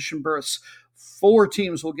competition berths. 4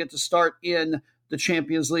 teams will get to start in the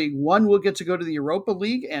Champions League. One will get to go to the Europa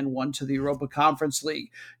League and one to the Europa Conference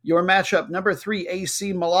League. Your matchup, number 3,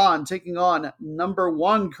 AC Milan, taking on number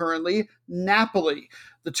 1 currently, Napoli.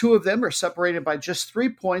 The two of them are separated by just 3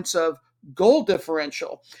 points of goal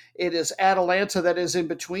differential. It is Atalanta that is in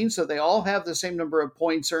between, so they all have the same number of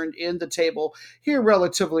points earned in the table here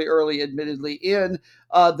relatively early, admittedly, in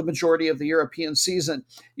the majority of the European season.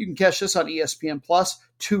 You can catch this on ESPN Plus,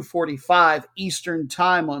 2:45 Eastern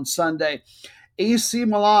Time on Sunday. AC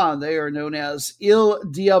Milan, they are known as Il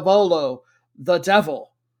Diavolo, the Devil.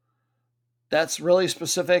 That's really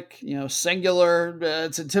specific, singular.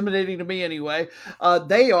 It's intimidating to me anyway.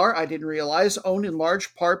 They are, I didn't realize, owned in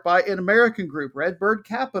large part by an American group. Redbird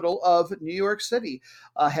Capital of New York City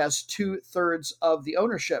has 2/3 of the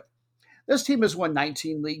ownership. This team has won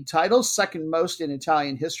 19 league titles, second most in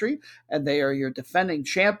Italian history, and they are your defending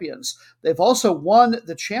champions. They've also won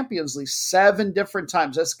the Champions League 7 different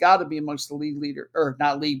times. That's got to be amongst the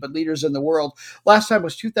leaders in the world. Last time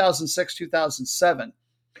was 2006, 2007.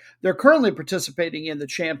 They're currently participating in the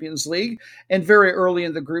Champions League, and very early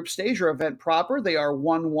in the group stage or event proper, they are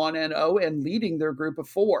 1-1-0 and leading their group of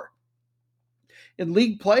 4. In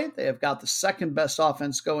league play, they have got the second best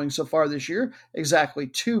offense going so far this year, exactly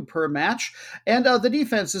 2 per match, and the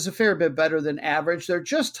defense is a fair bit better than average. They're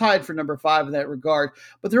just tied for number 5 in that regard,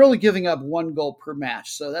 but they're only giving up 1 goal per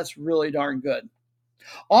match, so that's really darn good.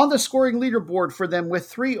 On the scoring leaderboard for them with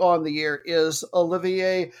 3 on the year is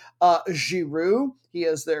Olivier Giroud. He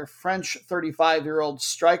is their French 35-year-old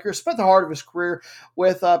striker. Spent the heart of his career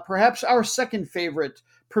with perhaps our second favorite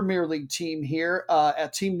Premier League team here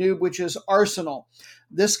at Team Noob, which is Arsenal.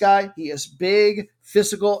 This guy, he is big,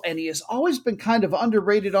 physical, and he has always been kind of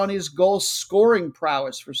underrated on his goal-scoring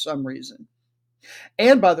prowess for some reason.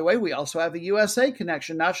 And by the way, we also have a USA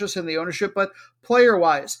connection, not just in the ownership, but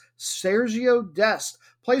player-wise. Sergio Dest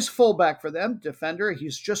plays fullback for them, defender.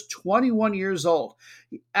 He's just 21 years old.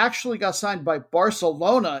 He actually got signed by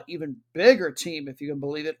Barcelona, even bigger team, if you can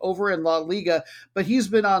believe it, over in La Liga, but he's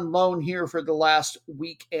been on loan here for the last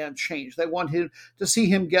week and change. They want him to see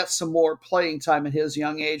him get some more playing time at his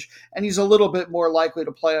young age, and he's a little bit more likely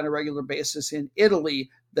to play on a regular basis in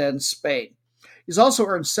Italy than Spain. He's also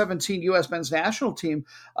earned 17 U.S. men's national team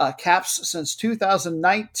caps since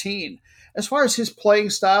 2019. As far as his playing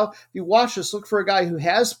style, if you watch this, look for a guy who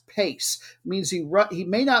has pace. It means he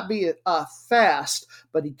may not be fast,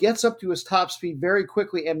 but he gets up to his top speed very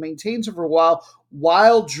quickly and maintains it for a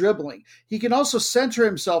while dribbling. He can also center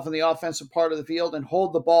himself in the offensive part of the field and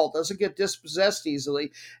hold the ball. Doesn't get dispossessed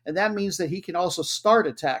easily, and that means that he can also start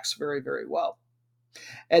attacks very, very well.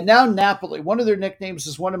 And now Napoli. One of their nicknames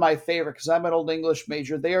is one of my favorite because I'm an old English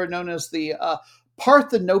major. They are known as the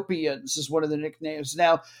Parthenopeans is one of the nicknames.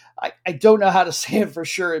 Now, I don't know how to say it for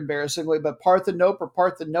sure, embarrassingly, but Parthenope or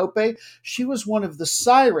Parthenope, she was one of the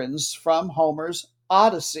sirens from Homer's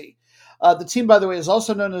Odyssey. The team, by the way, is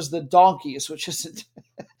also known as the Donkeys, which isn't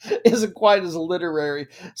quite as literary.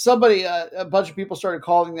 A bunch of people started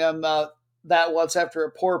calling them that once after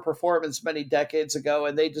a poor performance many decades ago,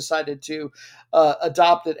 and they decided to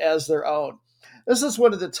adopt it as their own. This is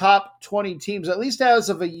one of the top 20 teams, at least as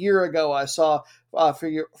of a year ago, I saw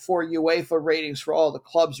for UEFA ratings for all the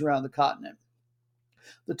clubs around the continent.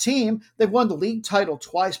 The team, they've won the league title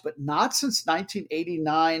twice, but not since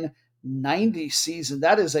 1989-90 season.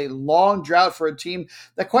 That is a long drought for a team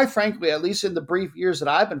that, quite frankly, at least in the brief years that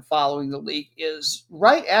I've been following the league, is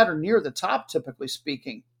right at or near the top, typically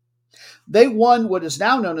speaking. They won what is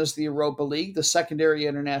now known as the Europa League, the secondary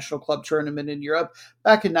international club tournament in Europe,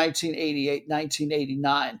 back in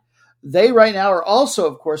 1988-1989. They right now are also,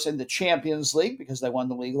 of course, in the Champions League because they won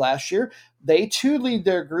the league last year. They too lead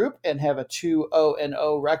their group and have a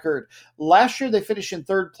 2-0-0 record. Last year they finished in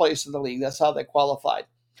 3rd place in the league. That's how they qualified.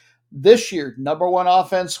 This year, number 1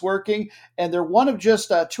 offense working, and they're one of just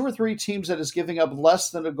 2 or 3 teams that is giving up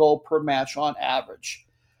less than a goal per match on average.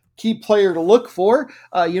 Key player to look for.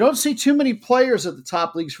 You don't see too many players at the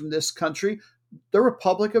top leagues from this country. The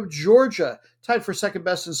Republic of Georgia, tied for second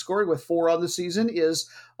best in scoring with 4 on the season, is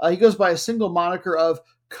he goes by a single moniker of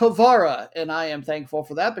Kvara, and I am thankful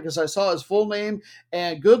for that because I saw his full name,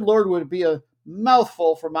 and good Lord, would it be a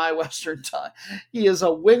mouthful for my Western tongue. He is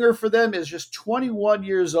a winger for them, is just 21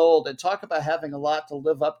 years old, and talk about having a lot to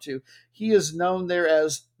live up to. He is known there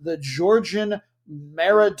as the Georgian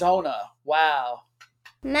Maradona. Wow.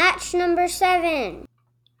 Match number 7.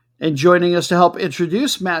 And joining us to help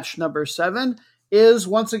introduce match number 7 is,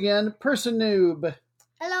 once again, Person Noob.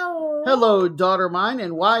 Hello. Hello, daughter mine.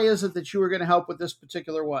 And why is it that you were going to help with this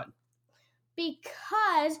particular one?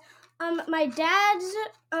 Because My dad's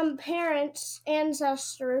parents'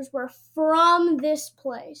 ancestors were from this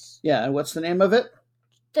place, Yeah, and what's the name of it?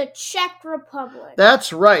 the Czech Republic.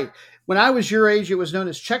 That's right. When I was your age, it was known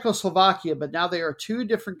as Czechoslovakia, but now they are two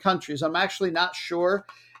different countries. I'm actually not sure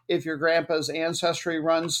if your grandpa's ancestry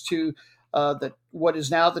runs to what is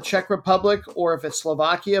now the Czech Republic or if it's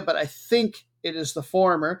Slovakia, but I think it is the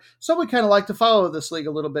former. So we kind of like to follow this league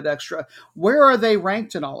a little bit extra. Where are they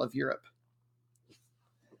ranked in all of Europe?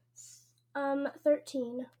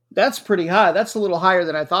 13. That's pretty high. That's a little higher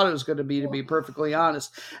than I thought it was going to be perfectly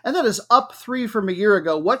honest. And that is up 3 from a year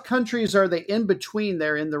ago. What countries are they in between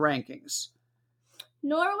there in the rankings?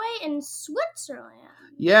 Norway and Switzerland.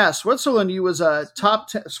 Yeah, Switzerland. You was a top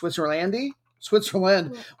 10.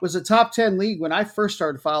 Switzerland was a top 10 league when I first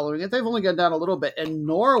started following it. They've only gone down a little bit. And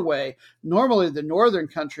Norway, normally the northern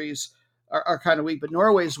countries are kind of weak, but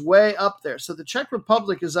Norway's way up there. So the Czech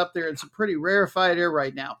Republic is up there. It's a pretty rarefied air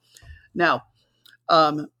right now. Now,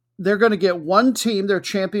 they're going to get one team. Their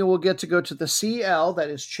champion will get to go to the CL, that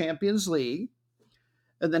is Champions League.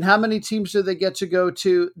 And then how many teams do they get to go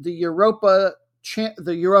to the Europa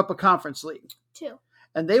Conference League? 2.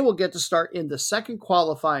 And they will get to start in the second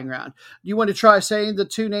qualifying round. Do you want to try saying the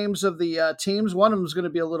two names of the teams? One of them is going to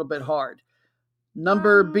be a little bit hard.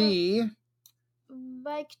 Number B.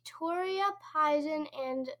 Victoria Pilsen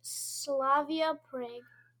and Slavia Prague.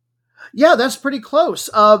 Yeah, that's pretty close.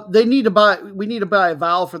 We need to buy a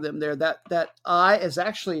vowel for them there. That I is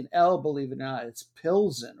actually an L, believe it or not. It's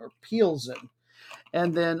Pilsen or Pielsen.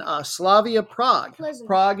 And then Slavia Prague. Pleasant.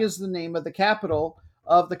 Prague is the name of the capital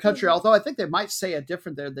of the country, although I think they might say it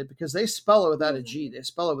different there because they spell it without a G. They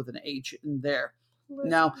spell it with an H in there.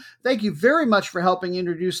 Now, thank you very much for helping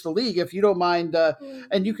introduce the league. If you don't mind,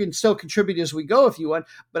 and you can still contribute as we go if you want,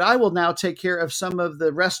 but I will now take care of some of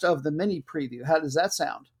the rest of the mini preview. How does that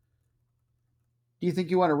sound? Do you think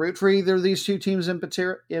you want to root for either of these two teams in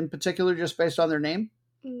particular just based on their name?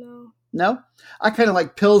 No. No? I kind of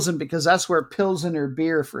like Pilsen because that's where Pilsener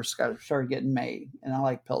beer first started getting made, and I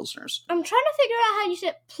like Pilsners. I'm trying to figure out how you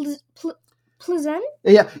said Pleasant?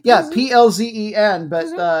 Yeah, Pilsen? P-L-Z-E-N, but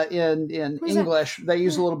in Pilsen. English, they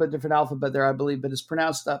use a little bit different alphabet there, I believe, but it's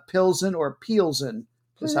pronounced Pilsen or Pielsen.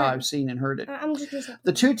 Is how I've seen and heard it. I'm just listening.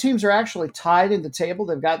 The two teams are actually tied in the table.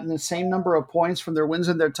 They've gotten the same number of points from their wins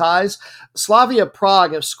and their ties. Slavia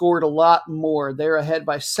Prague have scored a lot more. They're ahead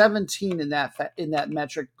by 17 in that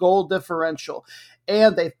metric, goal differential.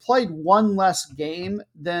 And they've played one less game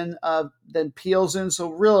than Pielsen,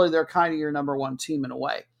 so really they're kind of your number one team in a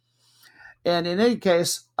way. And in any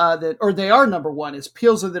case, they are number one. It's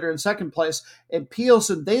Pielsen that are in second place. And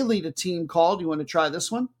Pielsen, they lead a team called, you want to try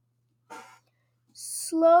this one?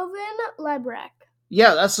 Slovan Liberec.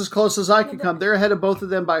 Yeah, that's as close as I could come. They're ahead of both of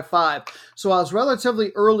them by 5. So I was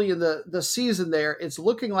relatively early in the season there. It's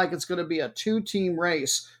looking like it's going to be a 2-team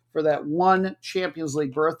race for that one Champions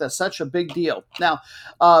League berth. That's such a big deal. Now,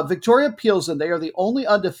 Victoria Pilsen, they are the only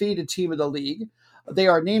undefeated team in the league. They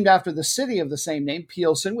are named after the city of the same name,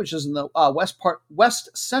 Pilsen, which is in the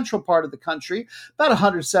west central part of the country, about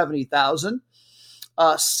 170,000.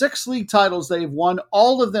 6 league titles they've won,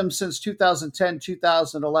 all of them since 2010,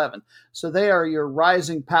 2011. So they are your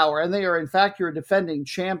rising power, and they are, in fact, your defending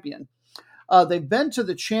champion. They've been to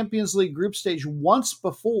the Champions League group stage once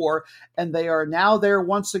before, and they are now there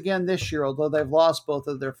once again this year, although they've lost both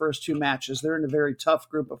of their first 2 matches. They're in a very tough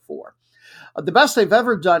group of 4. The best they've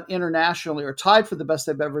ever done internationally, or tied for the best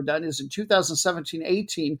they've ever done, is in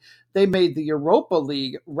 2017-18. They made the Europa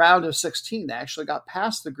League round of 16. They actually got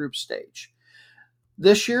past the group stage.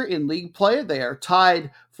 This year in league play, they are tied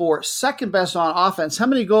for second best on offense. How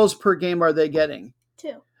many goals per game are they getting?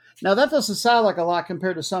 2. Now, that doesn't sound like a lot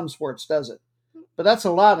compared to some sports, does it? But that's a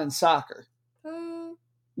lot in soccer.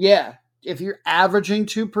 Yeah, if you're averaging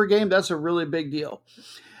 2 per game, that's a really big deal.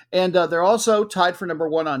 And they're also tied for number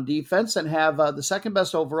 1 on defense and have the second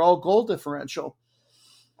best overall goal differential.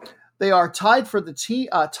 They are tied for the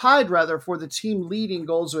team leading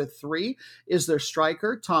goals with 3 is their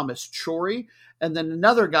striker, Thomas Chori. And then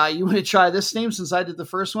another guy, you want to try this name since I did the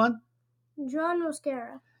first one? John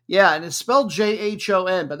Mosquera. Yeah, and it's spelled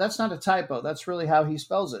J-H-O-N, but that's not a typo. That's really how he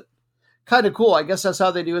spells it. Kind of cool. I guess that's how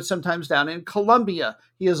they do it sometimes down in Colombia.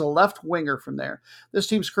 He is a left winger from there. This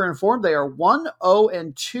team's current form, they are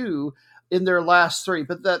 1-0-2 in their last 3,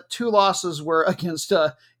 but the 2 losses were against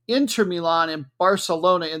Inter Milan and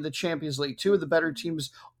Barcelona in the Champions League, 2 of the better teams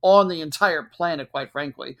on the entire planet, quite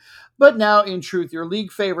frankly. But now, in truth, your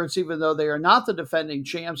league favorites, even though they are not the defending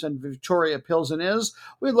champs and Victoria Pilsen is,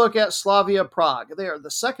 we look at Slavia Prague. They are the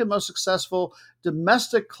second most successful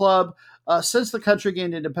domestic club since the country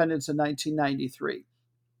gained independence in 1993.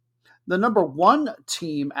 The number one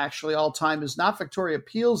team, actually, all time is not Victoria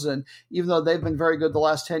Pilsen, even though they've been very good the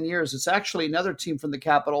last 10 years. It's actually another team from the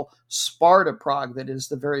capital, Sparta Prague, that is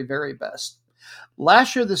the very, very best.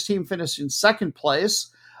 Last year, this team finished in second place.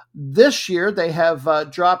 This year, they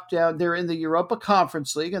have dropped down. They're in the Europa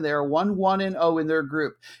Conference League, and they are 1-1-0 in their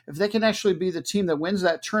group. If they can actually be the team that wins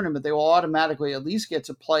that tournament, they will automatically at least get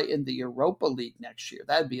to play in the Europa League next year.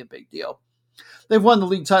 That'd be a big deal. They've won the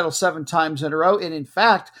league title 7 times in a row, and in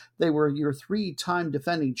fact, they were your 3-time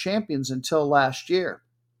defending champions until last year.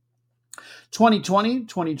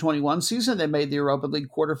 2020-2021 season, they made the Europa League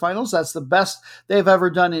quarterfinals. That's the best they've ever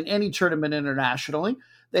done in any tournament internationally.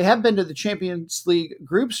 They have been to the Champions League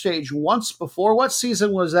group stage once before. What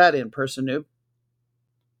season was that in, Person Noob?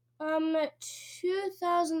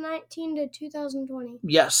 2019 to 2020.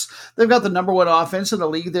 Yes. They've got the number one offense in the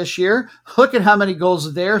league this year. Look at how many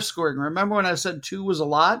goals they're scoring. Remember when I said 2 was a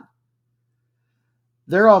lot?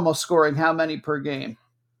 They're almost scoring how many per game?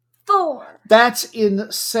 4. That's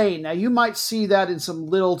insane. Now, you might see that in some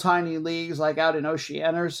little tiny leagues like out in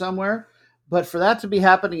Oceania or somewhere. But for that to be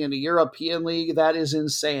happening in a European league, that is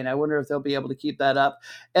insane. I wonder if they'll be able to keep that up.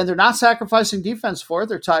 And they're not sacrificing defense for it.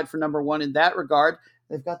 They're tied for number one in that regard.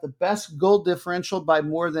 They've got the best goal differential by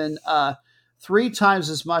more than 3 times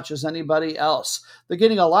as much as anybody else. They're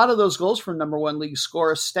getting a lot of those goals from number one league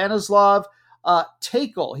scorer Stanislav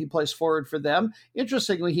Takel. He plays forward for them.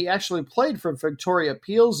 Interestingly, he actually played for Victoria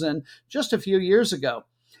Pilsen just a few years ago.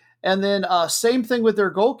 And then same thing with their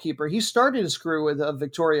goalkeeper. He started his career with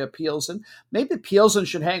Victoria Pilsen. Maybe Pilsen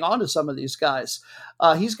should hang on to some of these guys.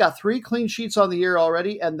 He's got 3 clean sheets on the year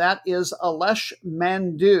already, and that is Alesh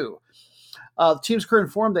Mandu. The team's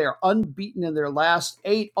current form, they are unbeaten in their last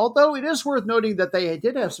 8, although it is worth noting that they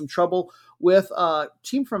did have some trouble with a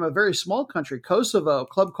team from a very small country, Kosovo, a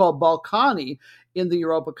club called Balkani in the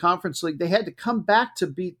Europa Conference League. They had to come back to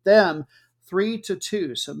beat them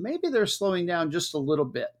 3-2, so maybe they're slowing down just a little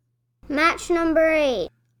bit. Match number 8.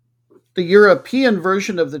 The European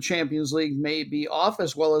version of the Champions League may be off,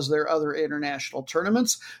 as well as their other international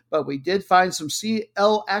tournaments, but we did find some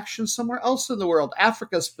CL action somewhere else in the world.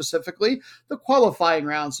 Africa specifically, the qualifying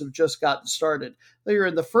rounds have just gotten started. They are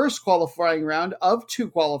in the first qualifying round of 2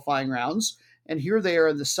 qualifying rounds, and here they are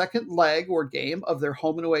in the second leg or game of their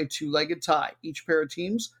home and away 2-legged tie. Each pair of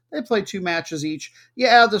teams, they play 2 matches each. You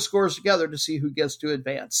add the scores together to see who gets to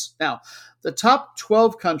advance. Now, the top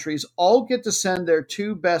 12 countries all get to send their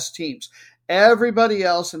 2 best teams. Everybody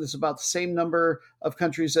else, and it's about the same number of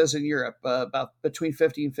countries as in Europe, about between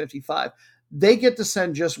 50 and 55, they get to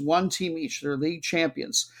send just 1 team each, their league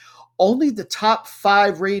champions. Only the top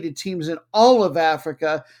 5 rated teams in all of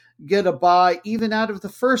Africa get a bye even out of the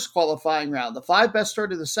first qualifying round. The 5 best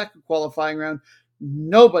start of the second qualifying round.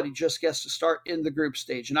 Nobody just gets to start in the group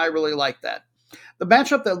stage, and I really like that. The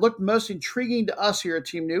matchup that looked most intriguing to us here at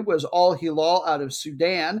Team Noob was Al Hilal out of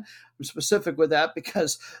Sudan. I'm specific with that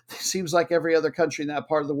because it seems like every other country in that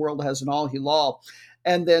part of the world has an Al Hilal.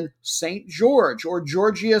 And then St. George, or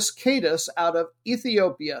Georgios Kadis, out of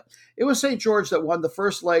Ethiopia. It was St. George that won the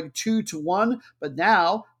first leg 2-1, but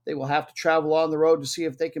now they will have to travel on the road to see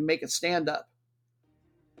if they can make it stand up.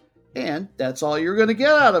 And that's all you're going to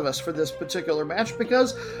get out of us for this particular match,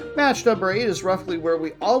 because match number 8 is roughly where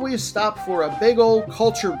we always stop for a big old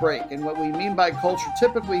culture break. And what we mean by culture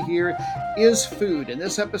typically here is food. And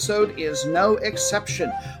this episode is no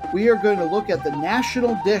exception. We are going to look at the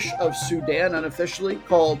national dish of Sudan, unofficially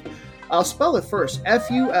called, I'll spell it first,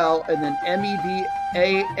 F-U-L and then M-E-D-A-M-E-S.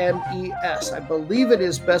 I believe it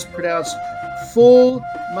is best pronounced full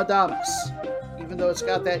madamas. Even though it's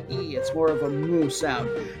got that E, it's more of a moo sound.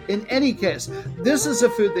 In any case, this is a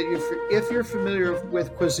food that if you're familiar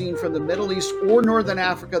with cuisine from the Middle East or Northern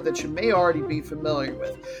Africa, that you may already be familiar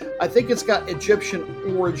with. I think it's got Egyptian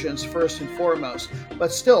origins first and foremost,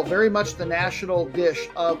 but still very much the national dish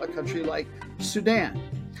of a country like Sudan.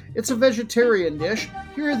 It's a vegetarian dish.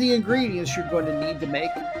 Here are the ingredients you're going to need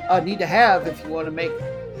to have if you want to make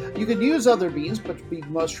it. You can use other beans, but to be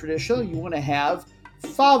most traditional, you want to have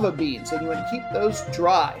fava beans, and you want to keep those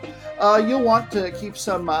dry. You'll want to keep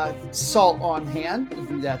some salt on hand, you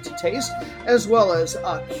do that to taste, as well as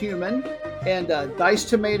cumin and diced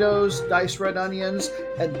tomatoes, diced red onions.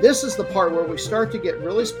 And this is the part where we start to get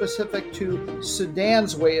really specific to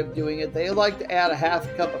Sudan's way of doing it. They like to add a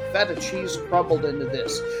half cup of feta cheese crumbled into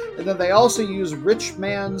this. And then they also use rich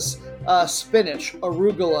man's spinach,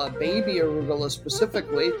 arugula, baby arugula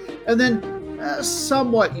specifically, and then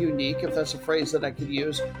somewhat unique, if that's a phrase that I could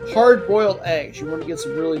use, hard-boiled eggs. You want to get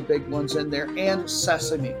some really big ones in there, and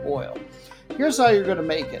sesame oil. Here's how you're going to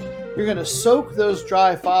make it. You're going to soak those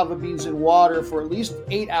dry fava beans in water for at least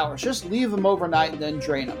 8 hours. Just leave them overnight and then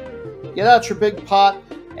drain them. Get out your big pot,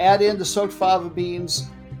 add in the soaked fava beans,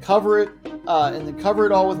 cover it, and then cover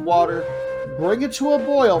it all with water. Bring it to a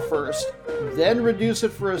boil first, then reduce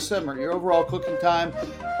it for a simmer. Your overall cooking time,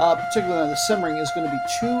 particularly on the simmering, is going to be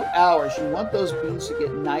 2 hours. You want those beans to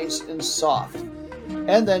get nice and soft.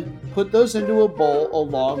 And then put those into a bowl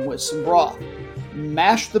along with some broth.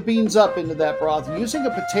 Mash the beans up into that broth using a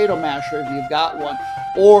potato masher if you've got one.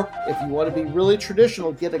 Or if you want to be really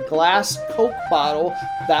traditional, get a glass Coke bottle.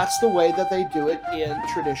 That's the way that they do it in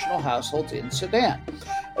traditional households in Sudan.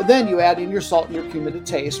 And then you add in your salt and your cumin to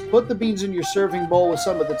taste. Put the beans in your serving bowl with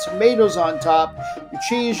some of the tomatoes on top, your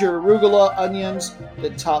cheese, your arugula, onions.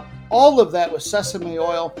 Then top all of that with sesame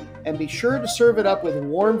oil, and be sure to serve it up with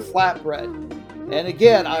warm flatbread. And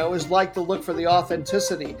again, I always like to look for the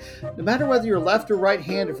authenticity. No matter whether you're left or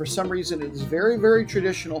right-handed, for some reason it is very, very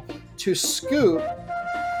traditional to scoop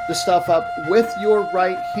the stuff up with your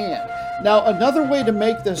right hand. Now, another way to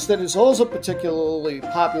make this that is also particularly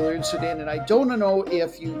popular in Sudan, and I don't know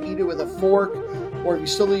if you eat it with a fork or if you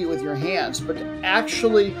still eat it with your hands, but to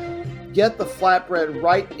actually get the flatbread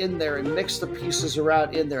right in there and mix the pieces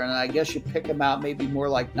around in there, and I guess you pick them out maybe more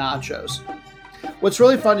like nachos. What's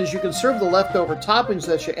really fun is you can serve the leftover toppings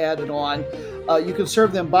that you added on. You can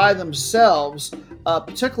serve them by themselves,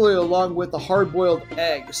 particularly along with the hard-boiled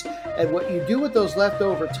eggs. And what you do with those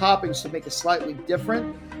leftover toppings to make it slightly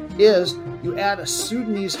different is you add a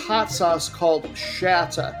Sudanese hot sauce called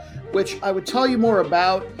shatta, which I would tell you more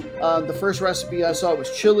about. The first recipe I saw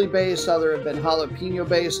was chili-based, other have been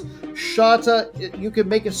jalapeno-based. Shatta, you can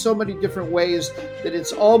make it so many different ways that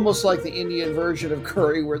it's almost like the Indian version of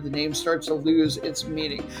curry where the name starts to lose its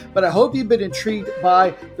meaning. But I hope you've been intrigued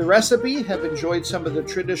by the recipe, have enjoyed some of the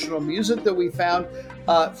traditional music that we found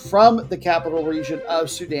from the capital region of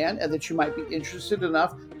Sudan, and that you might be interested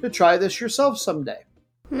enough to try this yourself someday.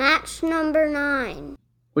 Match number 9.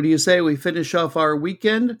 What do you say we finish off our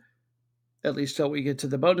weekend, at least till we get to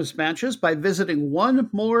the bonus matches, by visiting one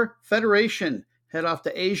more federation? Head off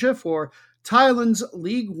to Asia for Thailand's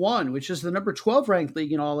League One, which is the number 12 ranked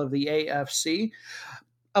league in all of the AFC.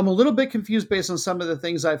 I'm a little bit confused based on some of the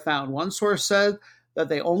things I found. One source said that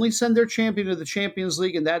they only send their champion to the Champions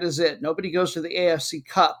League, and that is it. Nobody goes to the AFC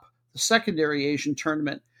Cup, the secondary Asian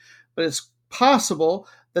tournament. But it's possible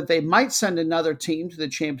that they might send another team to the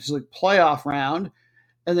Champions League playoff round,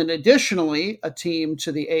 and then additionally a team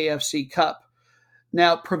to the AFC Cup.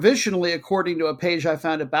 Now, provisionally, according to a page I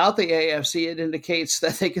found about the AFC, it indicates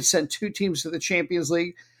that they could send 2 teams to the Champions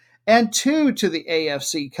League and 2 to the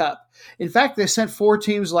AFC Cup. In fact, they sent 4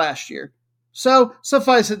 teams last year. So,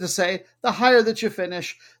 suffice it to say, the higher that you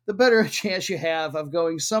finish, the better a chance you have of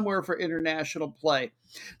going somewhere for international play.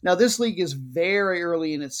 Now, this league is very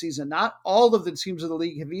early in its season. Not all of the teams of the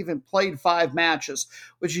league have even played 5 matches,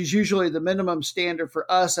 which is usually the minimum standard for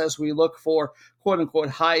us as we look for quote-unquote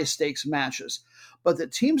high-stakes matches. But the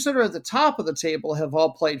teams that are at the top of the table have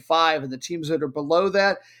all played 5, and the teams that are below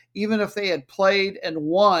that, even if they had played and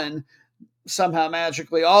won somehow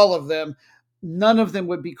magically all of them, none of them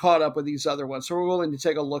would be caught up with these other ones. So we're willing to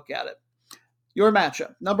take a look at it. Your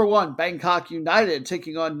matchup. Number 1, Bangkok United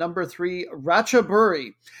taking on number 3,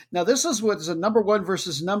 Ratchaburi. Now, this is what is a number 1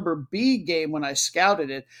 versus number B game when I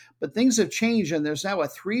scouted it, but things have changed, and there's now a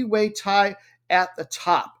 3-way tie at the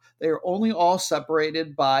top. They are only all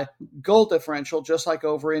separated by goal differential, just like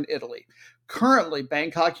over in Italy. Currently,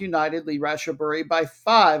 Bangkok United lead Ratchaburi by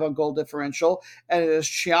 5 on goal differential, and it is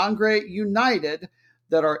Chiang Rai United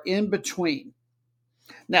that are in between.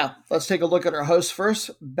 Now, let's take a look at our hosts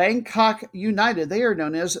first. Bangkok United, they are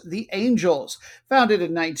known as the Angels, founded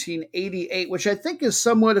in 1988, which I think is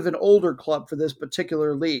somewhat of an older club for this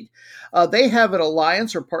particular league. They have an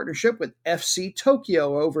alliance or partnership with FC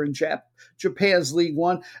Tokyo over in Japan's League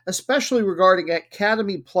One, especially regarding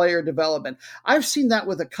academy player development. I've seen that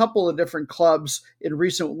with a couple of different clubs in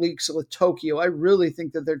recent weeks with Tokyo. I really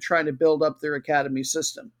think that they're trying to build up their academy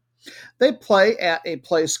system. They play at a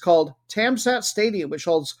place called Tamsat Stadium, which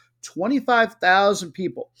holds 25,000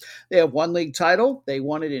 people. They have 1 league title. They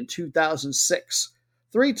won it in 2006.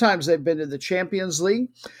 3 times they've been to the Champions League.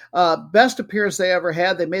 Best appearance they ever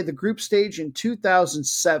had, they made the group stage in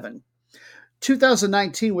 2007.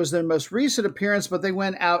 2019 was their most recent appearance, but they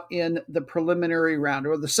went out in the preliminary round,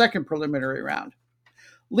 or the second preliminary round.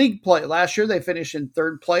 League play. Last year, they finished in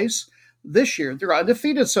 3rd place. This year, they're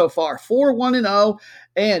undefeated so far, 4-1-0,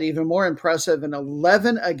 and even more impressive, an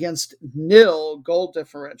 11-0 goal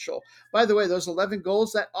differential. By the way, those 11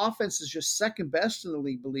 goals, that offense is just second best in the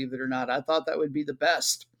league, believe it or not. I thought that would be the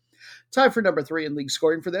best. Tied for number 3 in league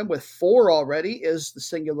scoring for them with 4 already is the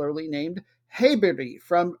singularly named Ribéry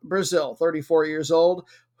from Brazil, 34 years old,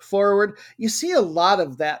 forward. You see a lot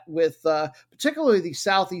of that with particularly the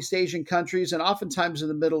Southeast Asian countries and oftentimes in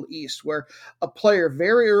the Middle East, where a player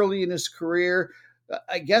very early in his career,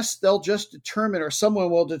 I guess they'll just determine, or someone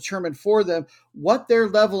will determine for them, what their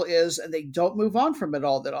level is, and they don't move on from it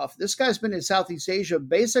all that often. This guy's been in Southeast Asia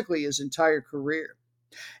basically his entire career.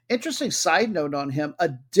 Interesting side note on him, a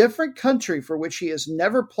different country for which he has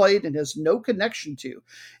never played and has no connection to.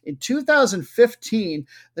 In 2015,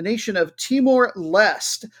 the nation of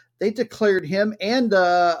Timor-Leste, they declared him and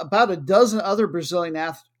about a dozen other Brazilian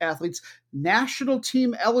athletes national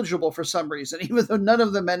team eligible for some reason, even though none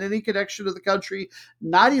of them had any connection to the country,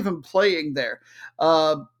 not even playing there.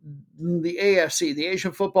 The AFC, the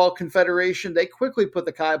Asian Football Confederation, they quickly put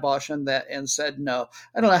the kibosh on that and said no.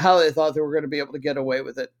 I don't know how they thought they were going to be able to get away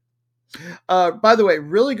with it. By the way,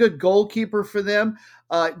 really good goalkeeper for them.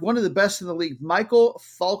 One of the best in the league, Michael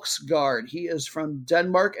Falksgaard. He is from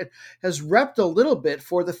Denmark and has repped a little bit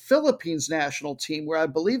for the Philippines national team, where I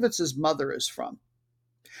believe it's his mother is from.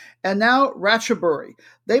 And now Ratchaburi.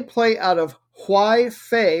 They play out of Hue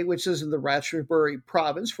Phay, which is in the Ratchaburi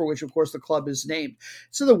province, for which, of course, the club is named.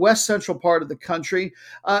 It's in the west central part of the country.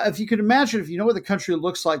 If you can imagine, if you know what the country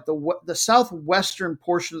looks like, the southwestern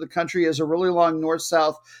portion of the country is a really long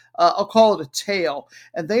north-south, I'll call it a tail.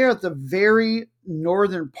 And they are at the very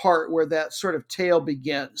northern part where that sort of tail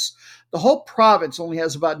begins. The whole province only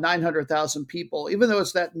has about 900,000 people. Even though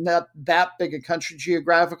it's not that big a country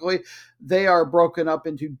geographically, they are broken up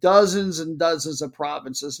into dozens and dozens of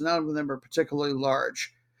provinces. None of them are particularly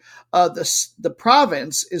large. The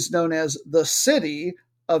province is known as the City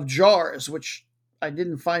of Jars, which I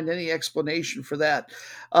didn't find any explanation for that.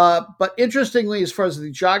 But interestingly, as far as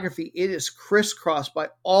the geography, it is crisscrossed by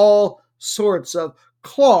all sorts of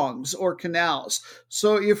clongs or canals.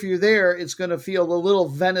 So if you're there, it's going to feel a little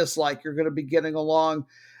Venice-like. You're going to be getting along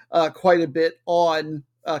quite a bit on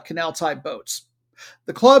canal-type boats.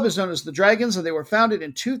 The club is known as the Dragons, and they were founded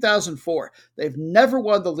in 2004. They've never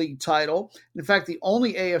won the league title. In fact, the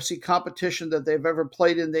only AFC competition that they've ever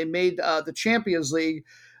played in, they made the Champions League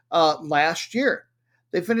last year.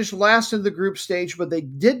 They finished last in the group stage, but they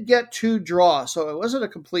did get 2 draws, so it wasn't a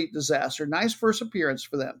complete disaster. Nice first appearance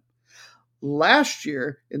for them. Last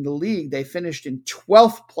year in the league, they finished in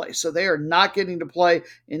 12th place, so they are not getting to play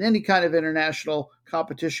in any kind of international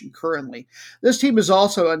competition currently. This team is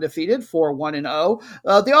also undefeated, 4-1-0.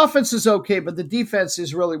 The offense is okay, but the defense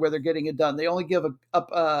is really where they're getting it done. They only give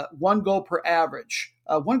up 1 goal per average,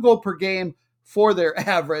 1 goal per game for their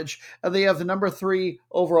average, and they have the number 3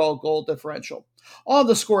 overall goal differential. On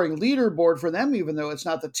the scoring leaderboard for them, even though it's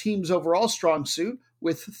not the team's overall strong suit,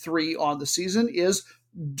 with 3 on the season, is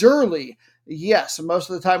Durley. Yes, most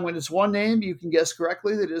of the time when it's one name, you can guess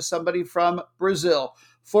correctly that it is somebody from Brazil.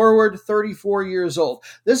 Forward, 34 years old.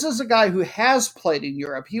 This is a guy who has played in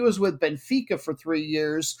Europe. He was with Benfica for 3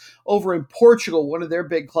 years over in Portugal, one of their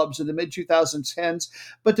big clubs in the mid-2010s.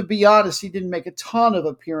 But to be honest, he didn't make a ton of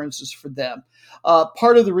appearances for them.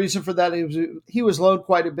 Part of the reason for that is he was loaned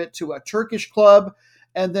quite a bit to a Turkish club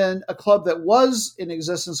and then a club that was in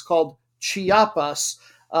existence called Chiapas.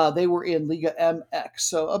 They were in Liga MX,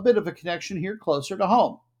 so a bit of a connection here closer to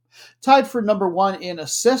home. Tied for number 1 in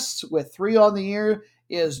assists with 3 on the year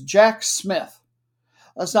is Jack Smith.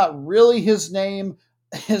 That's not really his name.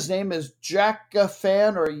 His name is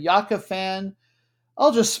Jakafan or Yakafan.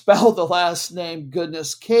 I'll just spell the last name,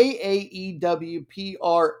 goodness, Kaewprom.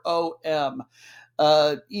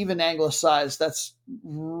 Even anglicized, that's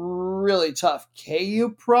really tough.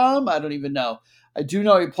 Kaewprom? I don't even know. I do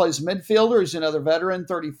know he plays midfielder. He's another veteran,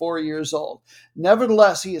 34 years old.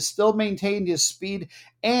 Nevertheless, he has still maintained his speed,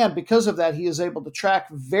 and because of that, he is able to track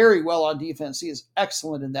very well on defense. He is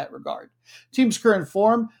excellent in that regard. Team's current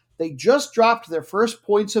form, they just dropped their first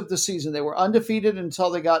points of the season. They were undefeated until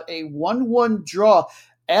they got a 1-1 draw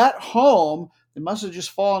at home. They must have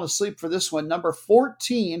just fallen asleep for this one. Number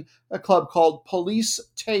 14, a club called Police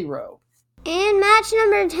Teiro. And match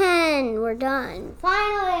number 10, we're done.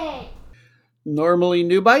 Finally! Normally,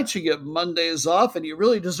 new bites, you get Mondays off, and you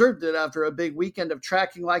really deserved it after a big weekend of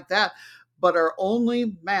tracking like that. But our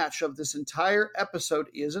only match of this entire episode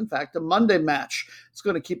is, in fact, a Monday match. It's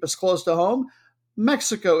going to keep us close to home.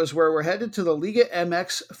 Mexico is where we're headed to the Liga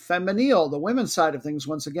MX Femenil, the women's side of things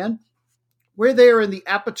once again, where they are in the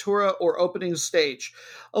Apertura or opening stage.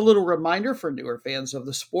 A little reminder for newer fans of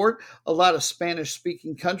the sport, a lot of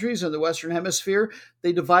Spanish-speaking countries in the Western Hemisphere,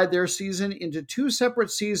 they divide their season into 2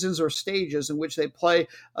 separate seasons or stages in which they play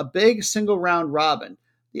a big single round robin,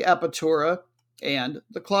 the Apertura and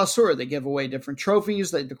the Clausura. They give away different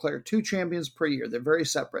trophies. They declare 2 champions per year. They're very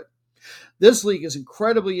separate. This league is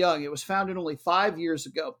incredibly young. It was founded only 5 years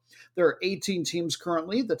ago. There are 18 teams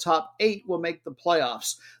currently. The top 8 will make the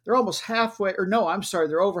playoffs. They're almost halfway,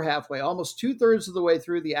 they're over halfway, almost 2/3 of the way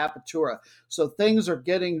through the Apertura. So things are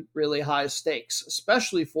getting really high stakes,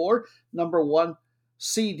 especially for number 1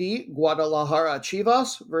 CD Guadalajara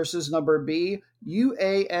Chivas versus number B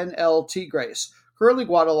UANL Tigres. Currently,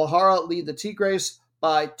 Guadalajara lead the Tigres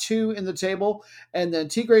by 2 in the table, and then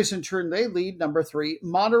Tigres in turn, they lead number 3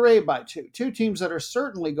 Monterrey by 2. Two teams that are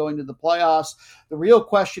certainly going to the playoffs. The real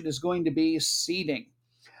question is going to be seeding.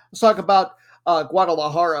 Let's talk about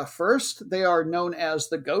Guadalajara first. They are known as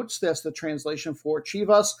the Goats. That's the translation for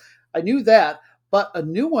Chivas. I knew that, but a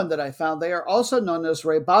new one that I found, they are also known as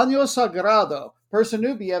Rebaño Sagrado. Person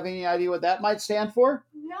Noob, you have any idea what that might stand for?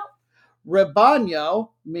 No. Rebaño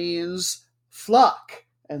means flock,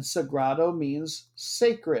 and Sagrado means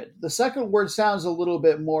sacred. The second word sounds a little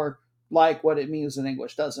bit more like what it means in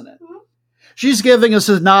English, doesn't it? Mm-hmm. She's giving us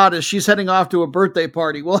a nod as she's heading off to a birthday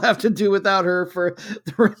party. We'll have to do without her for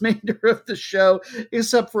the remainder of the show,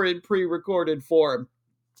 except for in pre-recorded form.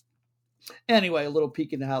 Anyway, a little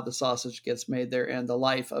peek into how the sausage gets made there and the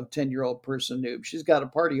life of 10-year-old Person Noob. She's got a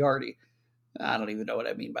party hardy. I don't even know what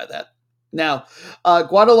I mean by that. Now,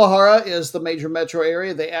 Guadalajara is the major metro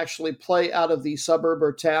area. They actually play out of the suburb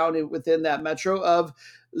or town within that metro of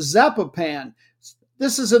Zapopan.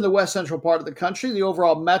 This is in the west central part of the country. The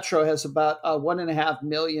overall metro has about 1.5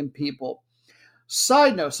 million people.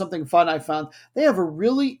 Side note, something fun I found. They have a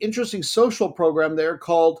really interesting social program there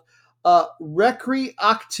called Recre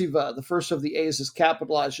Activa. The first of the A's is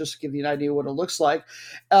capitalized, just to give you an idea what it looks like.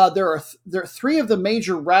 There are 3 of the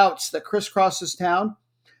major routes that crisscrosses town.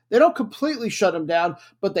 They don't completely shut them down,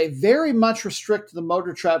 but they very much restrict the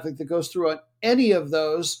motor traffic that goes through on any of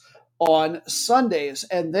those on Sundays,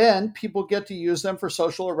 and then people get to use them for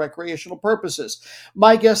social or recreational purposes.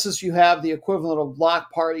 My guess is you have the equivalent of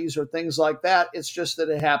block parties or things like that. It's just that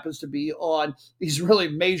it happens to be on these really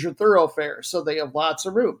major thoroughfares, so they have lots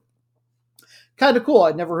of room. Kind of cool.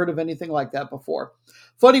 I'd never heard of anything like that before.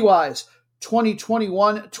 Footy-wise,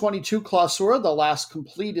 2021-22 Clausura, the last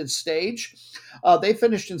completed stage. They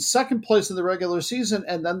finished in second place in the regular season,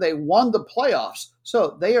 and then they won the playoffs.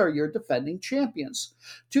 So they are your defending champions.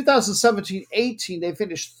 2017-18, they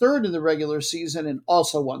finished third in the regular season and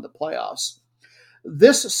also won the playoffs.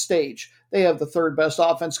 This stage, they have the third best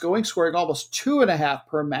offense going, scoring almost 2.5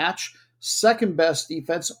 per match. Second best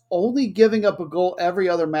defense, only giving up a goal every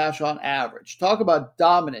other match on average. Talk about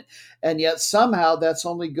dominant. And yet somehow that's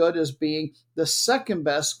only good as being the second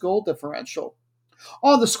best goal differential.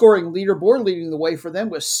 On the scoring leaderboard, leading the way for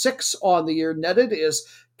them with 6 on the year netted is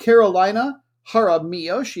Carolina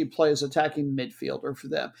Jaramillo. She plays attacking midfielder for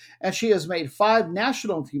them. And she has made 5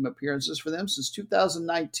 national team appearances for them since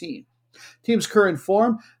 2019. Team's current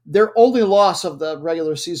form, their only loss of the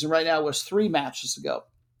regular season right now was 3 matches ago.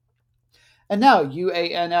 And now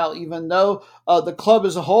UANL, even though the club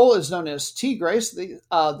as a whole is known as Tigres,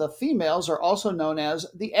 the females are also known as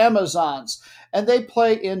the Amazons. And they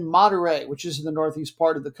play in Monterrey, which is in the northeast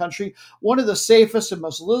part of the country, one of the safest and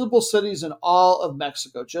most livable cities in all of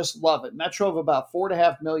Mexico. Just love it. Metro of about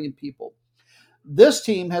 4.5 million people. This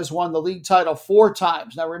team has won the league title 4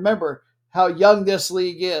 times. Now remember how young this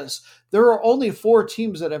league is. There are only 4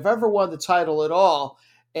 teams that have ever won the title at all.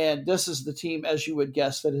 And this is the team, as you would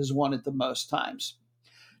guess, that has won it the most times.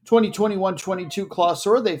 2021-22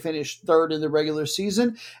 Clausura, they finished third in the regular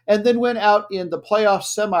season and then went out in the playoff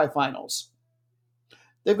semifinals.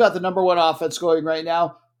 They've got the number 1 offense going right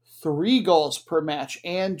now, 3 goals per match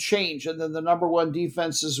and change, and then the number 1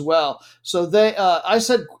 defense as well. So they, I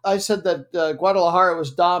said that Guadalajara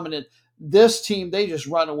was dominant. This team, they just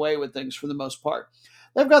run away with things for the most part.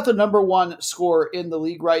 They've got the number 1 scorer in the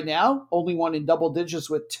league right now, only one in double digits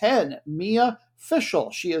with 10, Mia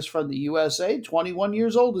Fischel. She is from the USA, 21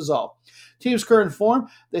 years old is all. Team's current form,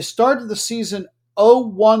 they started the season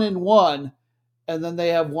 0-1-1, and then they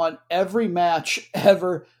have won every match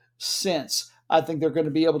ever since. I think they're going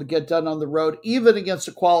to be able to get done on the road, even against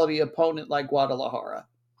a quality opponent like Guadalajara.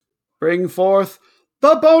 Bring forth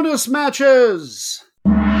the bonus matches!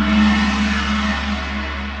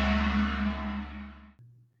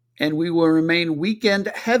 And we will remain weekend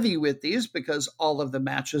heavy with these because all of the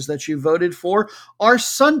matches that you voted for are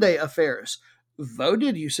Sunday affairs.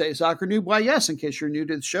 Voted, you say, Soccer Noob? Why, yes, in case you're new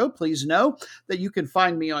to the show, please know that you can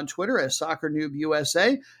find me on Twitter as Soccer Noob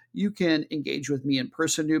USA. You can engage with me in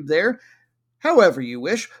Person Noob there, however you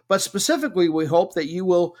wish. But specifically, we hope that you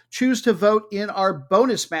will choose to vote in our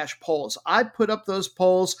bonus match polls. I put up those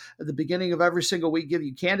polls at the beginning of every single week, give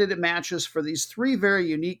you candidate matches for these 3 very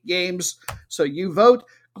unique games. So you vote.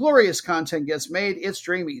 glorious content gets made. It's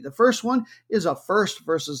dreamy. The first one is a first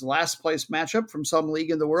versus last place matchup from some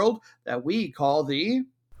league in the world that we call the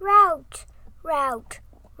Route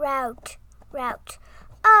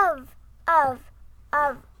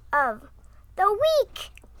of the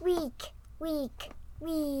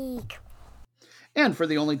week. And for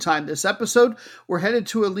the only time this episode, we're headed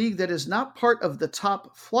to a league that is not part of the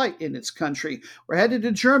top flight in its country. We're headed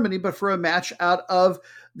to Germany, but for a match out of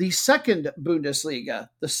the second Bundesliga,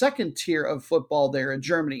 the second tier of football there in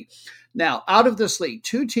Germany. Now, out of this league,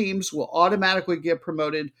 2 teams will automatically get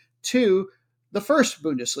promoted to the first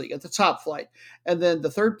Bundesliga, the top flight. And then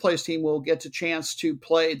the third place team will get a chance to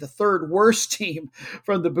play the third worst team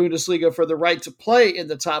from the Bundesliga for the right to play in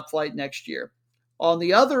the top flight next year. On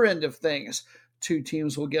the other end of things, 2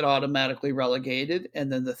 teams will get automatically relegated,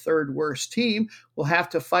 and then the third worst team will have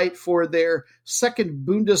to fight for their second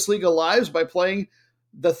Bundesliga lives by playing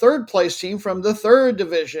the third place team from the third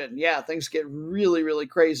division. Yeah, things get really, really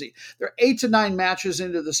crazy. There are 8 to 9 matches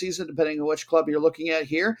into the season, depending on which club you're looking at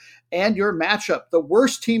here, and your matchup. The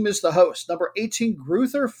worst team is the host, number 18,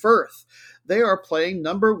 Greuther Fürth. They are playing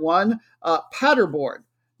number 1, Paderborn.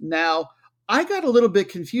 Now, I got a little bit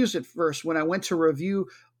confused at first when I went to review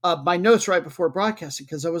my notes right before broadcasting,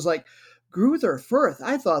 because I was like, Greuther Fürth,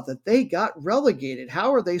 I thought that they got relegated.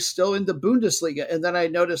 How are they still in the Bundesliga? And then I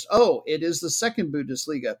noticed, it is the second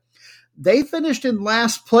Bundesliga. They finished in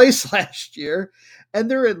last place last year, and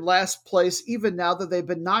they're in last place even now that they've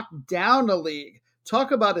been knocked down a league.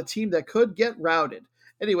 Talk about a team that could get routed.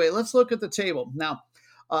 Anyway, let's look at the table. Now,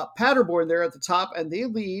 Paderborn, they're at the top, and they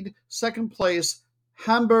lead second place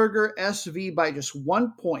Hamburger SV by just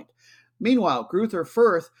 1 point. Meanwhile, Greuther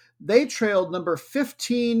Fürth, they trailed number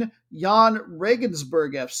 15 Jan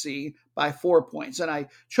Regensburg FC by 4 points. And I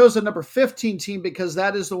chose the number 15 team because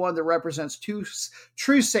that is the one that represents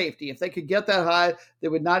true safety. If they could get that high, they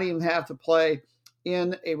would not even have to play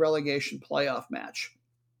in a relegation playoff match.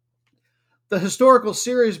 The historical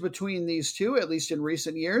series between these two, at least in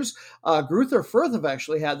recent years, Greuther Fürth have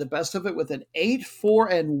actually had the best of it with an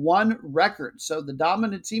 8-4-1 record. So the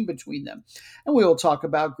dominant team between them. And we will talk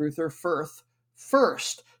about Greuther Fürth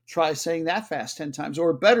first. Try saying that fast 10 times,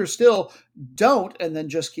 or better still, don't, and then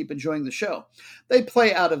just keep enjoying the show. They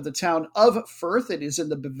play out of the town of Fürth. It is in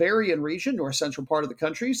the Bavarian region, north central part of the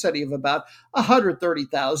country, city of about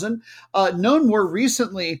 130,000. Known more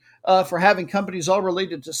recently for having companies all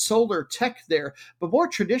related to solar tech there, but more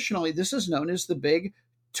traditionally, this is known as the big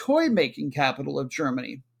toy-making capital of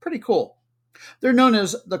Germany. Pretty cool. They're known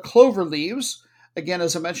as the Clover Leaves. Again,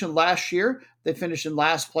 as I mentioned, last year, they finished in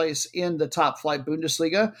last place in the top flight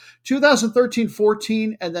Bundesliga.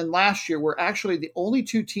 2013-14, and then last year were actually the only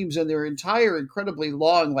 2 teams in their entire incredibly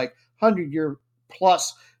long, 100-year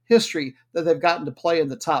plus history that they've gotten to play in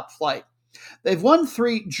the top flight. They've won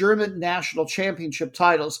 3 German national championship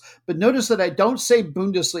titles, but notice that I don't say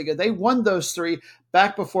Bundesliga. They won those 3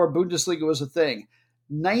 back before Bundesliga was a thing.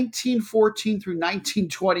 1914 through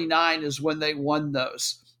 1929 is when they won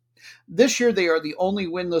those. This year, they are the only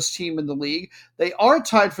winless team in the league. They are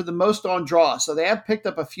tied for the most on draw, so they have picked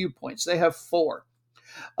up a few points. They have 4.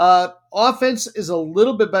 Offense is a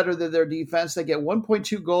little bit better than their defense. They get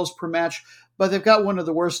 1.2 goals per match, but they've got one of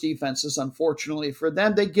the worst defenses, unfortunately. For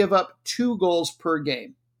them, they give up 2 goals per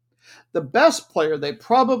game. The best player they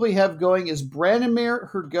probably have going is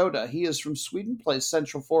Branimir Hrgoda. He is from Sweden, plays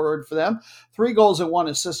central forward for them. 3 goals and 1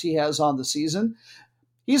 assist he has on the season.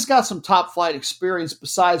 He's got some top flight experience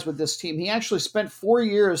besides with this team. He actually spent 4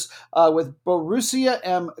 years with Borussia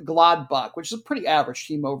M. Gladbach, which is a pretty average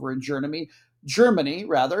team over in Germany,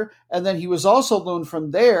 and then he was also loaned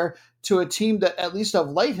from there to a team that at least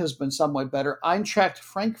of late has been somewhat better, Eintracht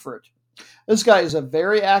Frankfurt. This guy is a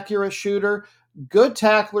very accurate shooter, good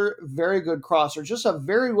tackler, very good crosser, just a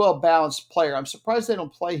very well-balanced player. I'm surprised they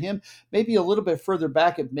don't play him maybe a little bit further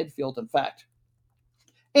back at midfield, in fact.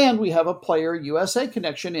 And we have a player USA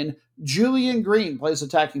connection in Julian Green, plays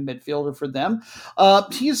attacking midfielder for them.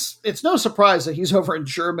 It's no surprise that he's over in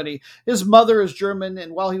Germany. His mother is German,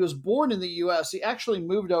 and while he was born in the U.S., he actually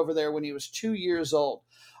moved over there when he was 2 years old.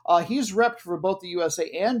 He's repped for both the USA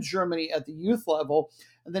and Germany at the youth level,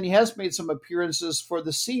 and then he has made some appearances for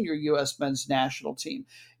the senior U.S. men's national team.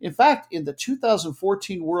 In fact, in the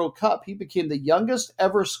 2014 World Cup, he became the youngest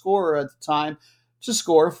ever scorer at the time to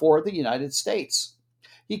score for the United States.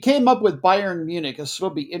 He came up with Bayern Munich. It'll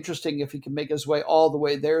be interesting if he can make his way all the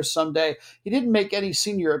way there someday. He didn't make any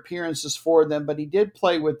senior appearances for them, but he did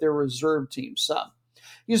play with their reserve team some.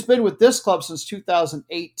 He's been with this club since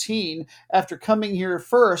 2018 after coming here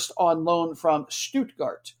first on loan from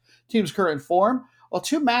Stuttgart. Team's current form, well,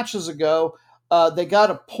 2 matches ago, They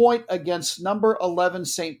got a point against number 11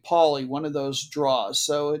 St. Pauli, one of those draws.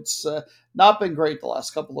 So it's not been great the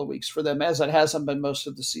last couple of weeks for them, as it hasn't been most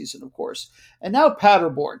of the season, of course. And now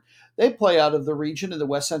Paderborn. They play out of the region in the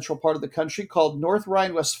west central part of the country called North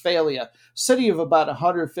Rhine-Westphalia, city of about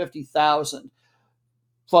 150,000.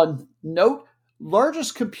 Fun note,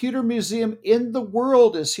 largest computer museum in the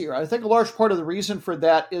world is here. I think a large part of the reason for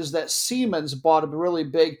that is that Siemens bought a really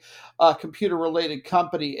big computer-related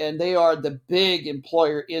company, and they are the big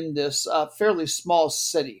employer in this fairly small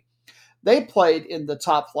city. They played in the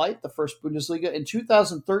top flight, the first Bundesliga, in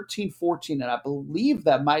 2013-14, and I believe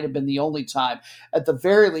that might have been the only time. At the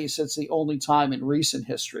very least, it's the only time in recent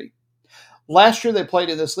history. Last year, they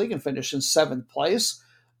played in this league and finished in 7th place.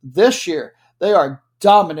 This year, they are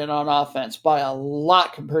dominant on offense by a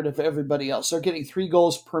lot compared to everybody else. They're getting 3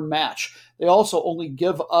 goals per match. They also only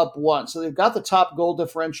give up 1. So they've got the top goal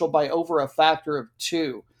differential by over a factor of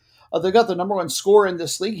 2. They've got the number 1 scorer in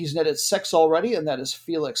this league. He's netted 6 already, and that is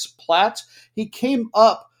Felix Platt. He came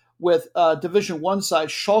up with Division 1 side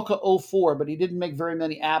Schalke 04, but he didn't make very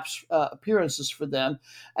many appearances for them.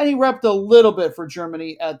 And he repped a little bit for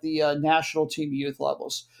Germany at the national team youth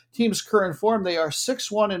levels. Team's current form, they are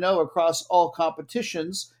 6-1-0 across all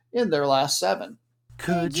competitions in their last 7.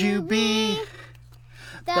 Could you be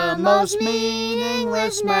the most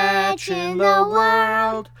meaningless match in the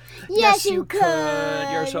world? Yes, you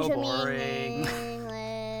could. You're so boring.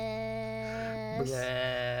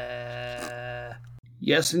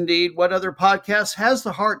 Yes, indeed. What other podcast has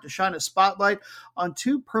the heart to shine a spotlight on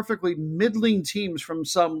 2 perfectly middling teams from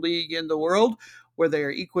some league in the world, where they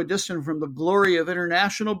are equidistant from the glory of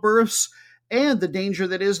international berths and the danger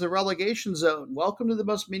that is the relegation zone? Welcome to the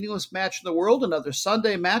most meaningless match in the world, another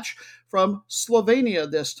Sunday match from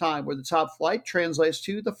Slovenia this time, where the top flight translates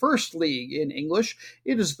to the first league in English.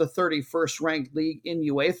 It is the 31st ranked league in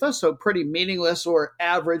UEFA, so pretty meaningless or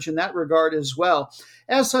average in that regard as well.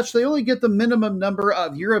 As such, they only get the minimum number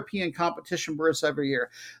of European competition berths every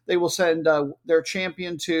year. They will send their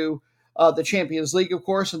champion to the Champions League, of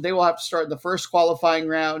course, and they will have to start in the first qualifying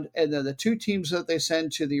round, and then the 2 teams that they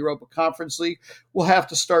send to the Europa Conference League will have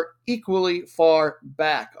to start equally far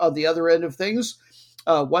back. On the other end of things,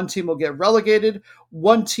 1 team will get relegated,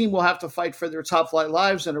 1 team will have to fight for their top flight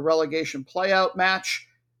lives in a relegation playout match,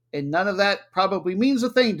 and none of that probably means a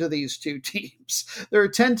thing to these 2 teams. There are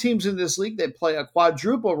 10 teams in this league. They play a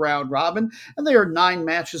quadruple round robin, and they are 9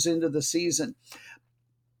 matches into the season.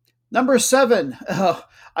 Number 7,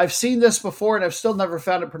 I've seen this before, and I've still never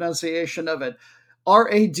found a pronunciation of it.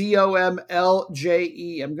 Radomlje.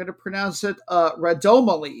 I'm going to pronounce it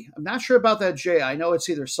Radomili. I'm not sure about that J. I know it's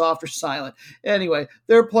either soft or silent. Anyway,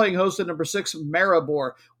 they're playing host to number 6,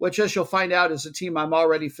 Maribor, which, as you'll find out, is a team I'm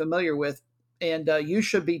already familiar with. And you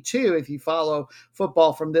should be too if you follow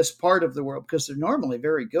football from this part of the world, because they're normally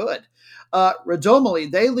very good. Radomili,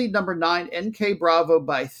 they lead number 9, NK Bravo,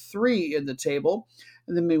 by 3 in the table.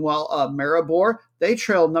 And then meanwhile, Maribor, they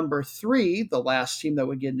trail number 3, the last team that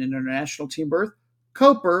would get an international team berth,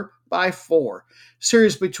 Koper, by 4.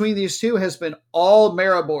 Series between these 2 has been all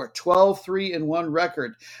Maribor, 12-3-1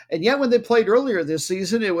 record. And yet when they played earlier this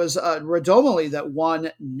season, it was Radomili that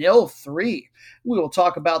won 0-3. We will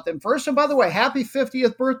talk about them first. And by the way, happy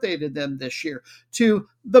 50th birthday to them this year, to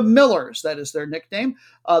the Millers, that is their nickname.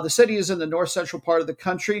 The city is in the north central part of the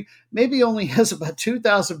country, maybe only has about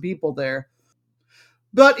 2,000 people there.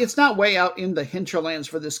 But it's not way out in the hinterlands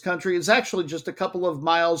for this country. It's actually just a couple of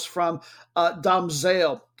miles from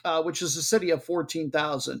Domzale, which is a city of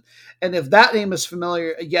 14,000. And if that name is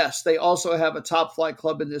familiar, yes, they also have a top flight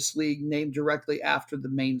club in this league named directly after the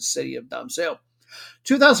main city of Domzale.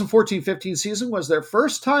 2014-15 season was their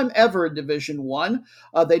first time ever in Division 1.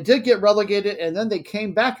 They did get relegated, and then they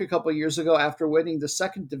came back a couple years ago after winning the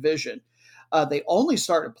 2nd division. They only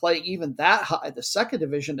started playing even that high, the 2nd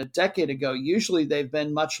division, a decade ago. Usually they've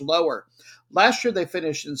been much lower. Last year they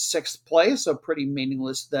finished in 6th place, so pretty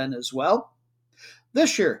meaningless then as well.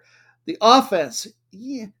 This year, the offense,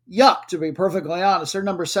 yuck, to be perfectly honest. They're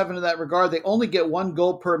number 7 in that regard. They only get 1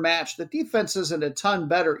 goal per match. The defense isn't a ton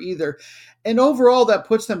better either. And overall, that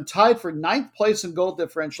puts them tied for 9th place in goal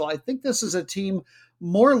differential. I think this is a team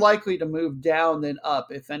more likely to move down than up,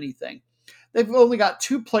 if anything. They've only got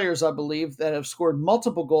 2 players, I believe, that have scored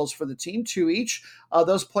multiple goals for the team, 2 each.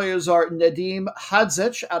 Those players are Nadim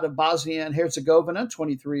Hadzic out of Bosnia and Herzegovina,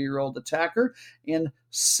 23-year-old attacker, and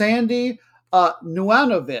Sandy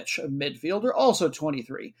Nuanovic, a midfielder, also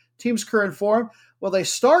 23. Team's current form, well, they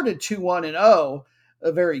started 2-1-0,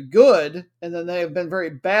 very good, and then they have been very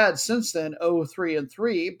bad since then,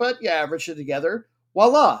 0-3-3, but you average it together,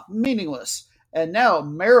 voila, meaningless. And now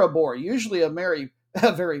Maribor, usually a very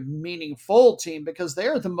a very meaningful team because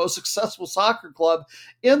they're the most successful soccer club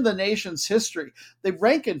in the nation's history. They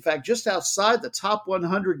rank, in fact, just outside the top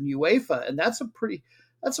 100 in UEFA, and that's a pretty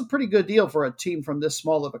good deal for a team from this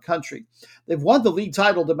small of a country. They've won the league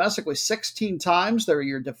title domestically 16 times. They're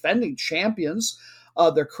your defending champions.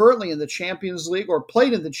 They're currently in the Champions League or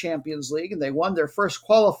played in the Champions League, and they won their first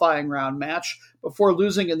qualifying round match before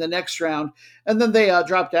losing in the next round. And then they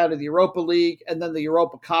dropped out of the Europa League and then the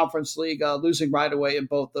Europa Conference League, losing right away in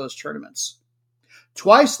both those tournaments.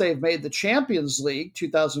 Twice they've made the Champions League.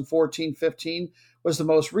 2014-15 was the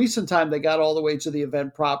most recent time they got all the way to the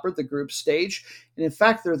event proper, the group stage. And in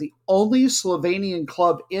fact, they're the only Slovenian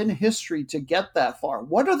club in history to get that far.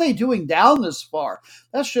 What are they doing down this far?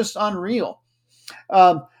 That's just unreal.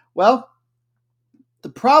 Well, the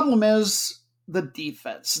problem is the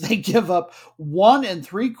defense. They give up 1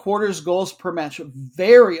 3/4 goals per match.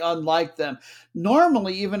 Very unlike them.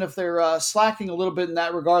 Normally, even if they're slacking a little bit in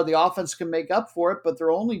that regard, the offense can make up for it, but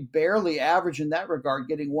they're only barely average in that regard,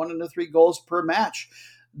 getting 1 3 goals per match.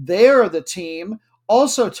 They're the team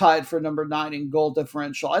also tied for number 9 in goal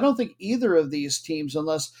differential. I don't think either of these teams,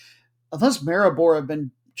 unless Maribor have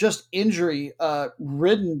been just injury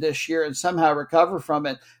ridden this year and somehow recover from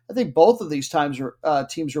it, I think both of these teams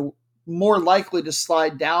are more likely to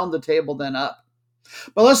slide down the table than up.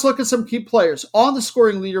 But let's look at some key players on the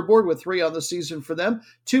scoring leaderboard with 3 on the season for them.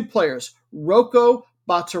 2 players, Roko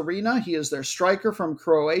Baturina. He is their striker from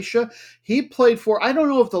Croatia. He played for, I don't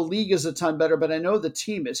know if the league is a ton better, but I know the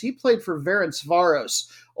team is. He played for Ferencváros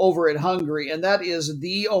over in Hungary, and that is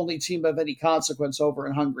the only team of any consequence over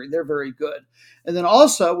in Hungary. They're very good. And then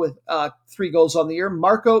also with 3 goals on the year,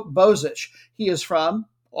 Marko Bozic. He is from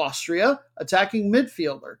Austria, attacking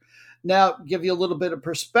midfielder. Now, give you a little bit of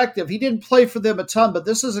perspective. He didn't play for them a ton, but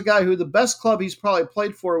this is a guy who the best club he's probably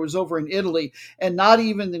played for was over in Italy, and not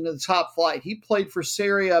even in the top flight. He played for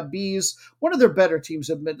Serie B's, one of their better teams,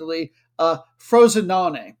 admittedly,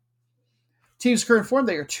 Frosinone. Team's current form,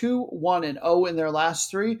 they are 2-1-0 in their last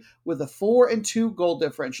 3 with a 4-2 goal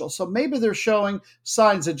differential. So maybe they're showing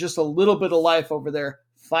signs of just a little bit of life over there,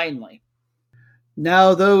 finally.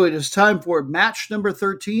 Now, though, it is time for match number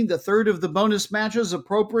 13, the third of the bonus matches,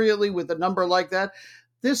 appropriately with a number like that.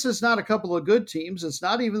 This is not a couple of good teams. It's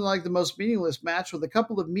not even like the most meaningless match with a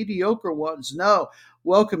couple of mediocre ones. No,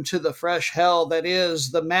 welcome to the fresh hell that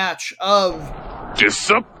is the match of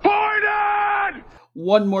disappointed!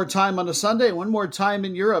 One more time on a Sunday, one more time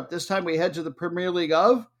in Europe. This time we head to the Premier League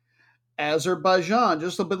of Azerbaijan,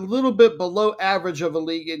 just a little bit below average of a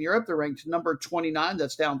league in Europe. They're ranked number 29.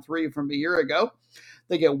 That's down 3 from a year ago.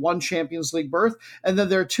 They get 1 Champions League berth, and then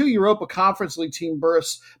there are 2 Europa Conference League team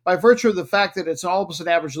berths. By virtue of the fact that it's almost an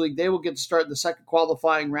average league, they will get to start in the second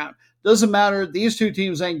qualifying round. Doesn't matter. These 2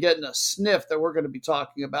 teams ain't getting a sniff that we're going to be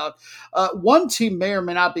talking about. One team may or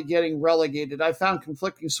may not be getting relegated. I found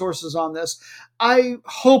conflicting sources on this. I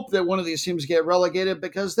hope that one of these teams get relegated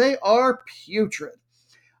because they are putrid.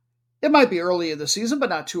 It might be early in the season, but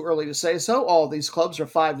not too early to say so. All of these clubs are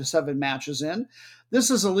 5 to 7 matches in. This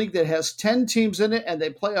is a league that has 10 teams in it, and they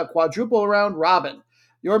play a quadruple round robin.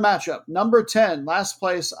 Your matchup, number 10, last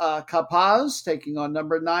place, Kapaz, taking on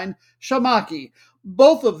number 9, Shamaki.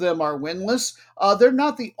 Both of them are winless. They're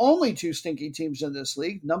not the only 2 stinky teams in this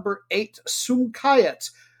league. Number 8, Sumkayat.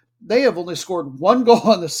 They have only scored 1 goal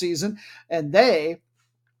on the season, and they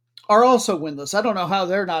are also winless. I don't know how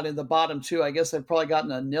they're not in the bottom 2. I guess they've probably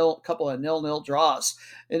gotten a couple of 0-0 draws.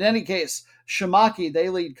 In any case, Shamaki, they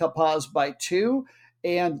lead Kapaz by 2,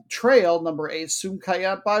 and trail number 8,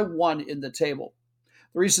 Sumkayat, by 1 in the table.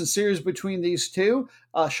 The recent series between these 2,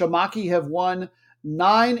 Shamaki have won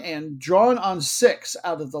 9 and drawn on 6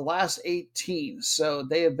 out of the last 18. So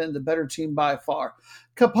they have been the better team by far.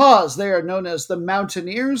 Kapaz, they are known as the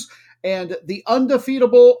Mountaineers and the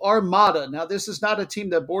undefeatable Armada. Now, this is not a team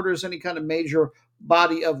that borders any kind of major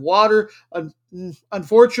body of water.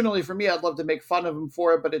 Unfortunately for me, I'd love to make fun of them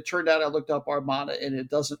for it, but it turned out I looked up Armada, and it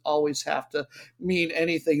doesn't always have to mean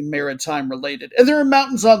anything maritime related. And there are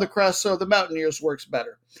mountains on the crest, so the Mountaineers works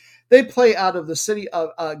better. They play out of the city of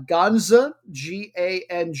Ganja,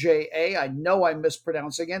 Ganja. I know I'm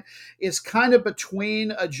mispronouncing it. It's kind of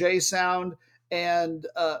between a J sound and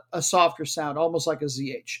a softer sound, almost like a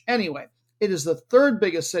ZH. Anyway, it is the 3rd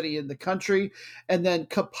biggest city in the country, and then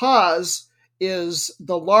Kapaz is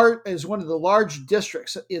one of the large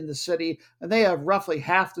districts in the city, and they have roughly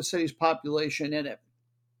half the city's population in it.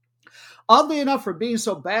 Oddly enough, for being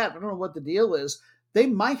so bad, I don't know what the deal is, they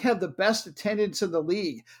might have the best attendance in the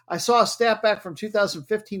league. I saw a stat back from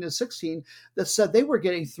 2015 and 16 that said they were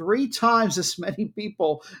getting 3 times as many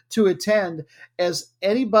people to attend as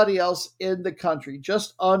anybody else in the country.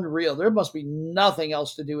 Just unreal. There must be nothing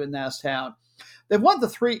else to do in that town. They've won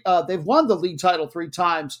the league title 3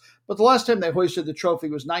 times, but the last time they hoisted the trophy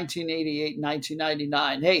was 1988 and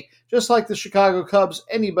 1999. Hey, just like the Chicago Cubs,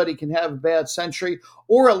 anybody can have a bad century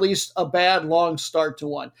or at least a bad long start to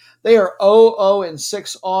one. They are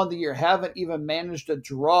 0-6 on the year, haven't even managed a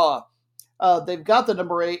draw. They've got the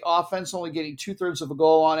number 8 offense, only getting 2/3 of a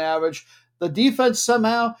goal on average. The defense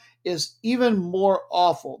somehow is even more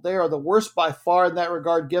awful. They are the worst by far in that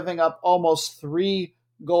regard, giving up almost 3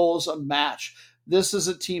 goals a match. This is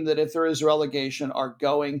a team that, if there is relegation, are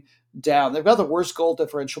going down. They've got the worst goal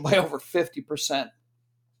differential by over 50%.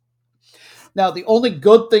 Now, the only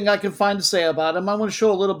good thing I can find to say about them, I want to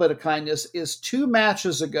show a little bit of kindness, is 2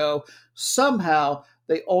 matches ago, somehow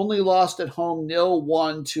they only lost at home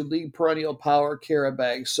 0-1 to league perennial power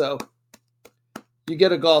Karabag. So you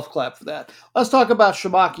get a golf clap for that. Let's talk about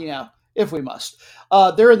Shamokin now, if we must.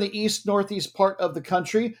 They're in the northeast part of the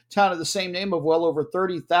country, town of the same name of well over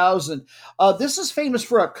 30,000. This is famous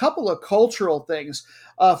for a couple of cultural things.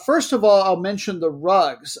 First of all, I'll mention the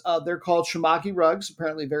rugs. They're called Shamokin rugs,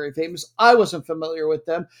 apparently very famous. I wasn't familiar with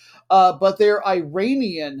them, but they're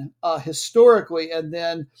Iranian historically. And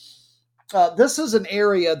then this is an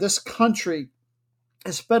area, this country, I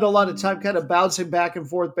spent a lot of time kind of bouncing back and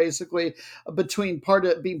forth, basically, between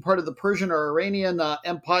being part of the Persian or Iranian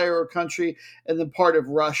empire or country and then part of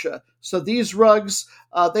Russia. So these rugs,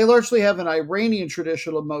 they largely have an Iranian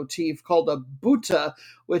traditional motif called a buta,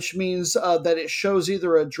 which means that it shows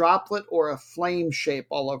either a droplet or a flame shape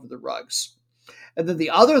all over the rugs. And then the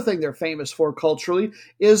other thing they're famous for culturally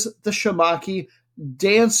is the Shamokin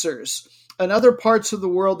dancers. In other parts of the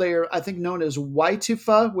world, they are, I think, known as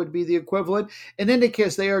Waitufa would be the equivalent. It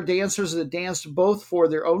indicates they are dancers that danced both for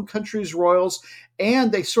their own country's royals,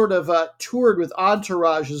 and they sort of toured with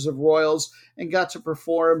entourages of royals and got to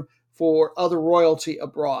perform for other royalty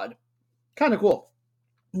abroad. Kind of cool.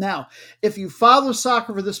 Now, if you follow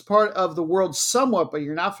soccer for this part of the world somewhat, but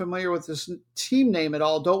you're not familiar with this team name at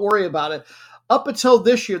all, don't worry about it. Up until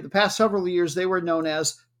this year, the past several years, they were known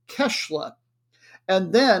as Keshla.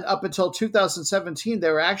 And then up until 2017, they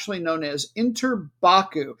were actually known as Inter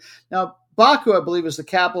Baku. Now, Baku, I believe, is the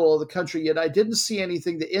capital of the country, yet I didn't see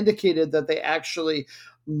anything that indicated that they actually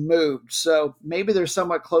moved. So maybe they're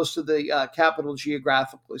somewhat close to the capital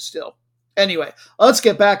geographically still. Anyway, let's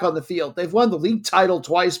get back on the field. They've won the league title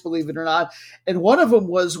twice, believe it or not, and one of them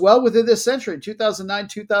was well within this century, 2009,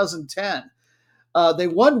 2010. They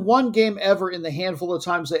won 1 game ever in the handful of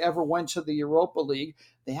times they ever went to the Europa League.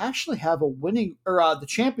 They actually have the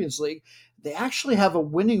Champions League. They actually have a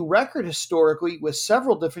winning record historically with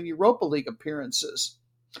several different Europa League appearances.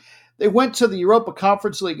 They went to the Europa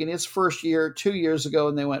Conference League in its first year 2 years ago,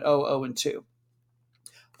 and they went 0-2.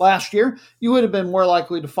 Last year, you would have been more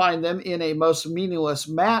likely to find them in a most meaningless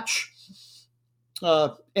match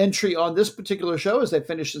entry on this particular show as they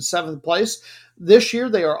finished in 7th place. This year,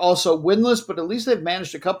 they are also winless, but at least they've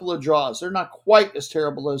managed a couple of draws. They're not quite as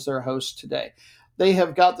terrible as their hosts today. They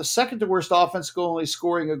have got the second to worst offense, only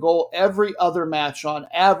scoring a goal every other match on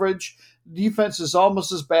average. Defense is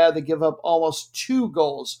almost as bad. They give up almost 2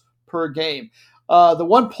 goals per game. The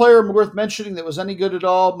one player worth mentioning that was any good at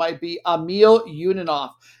all might be Emil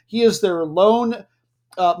Yuninov. He is their lone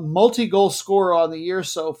multi-goal scorer on the year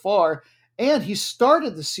so far. And he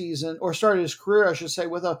started his career, I should say,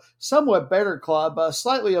 with a somewhat better club, a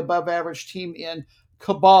slightly above average team in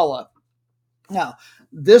Kabbalah. Now,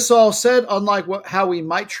 this all said, unlike how we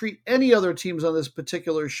might treat any other teams on this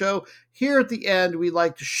particular show, here at the end, we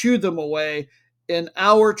like to shoo them away in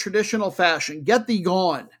our traditional fashion. Get thee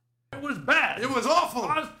gone. It was bad. It was awful.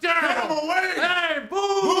 It was terrible. Get him away. Hey,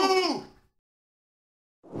 boo! Boo!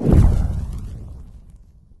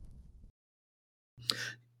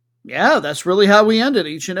 Yeah, that's really how we end it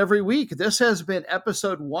each and every week. This has been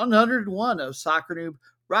episode 101 of Soccer Noob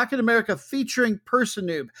Rockin' America featuring Person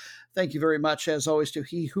Noob. Thank you very much, as always, to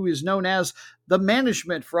he who is known as the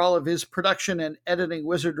management for all of his production and editing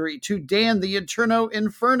wizardry, to Dan the Eterno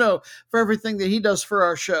Inferno for everything that he does for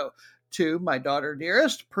our show, to my daughter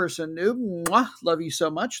dearest, Person Noob. Mwah, love you so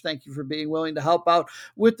much. Thank you for being willing to help out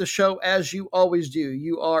with the show as you always do.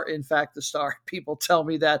 You are, in fact, the star. People tell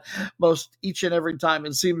me that most each and every time.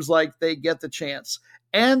 It seems like they get the chance.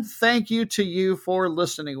 And thank you to you for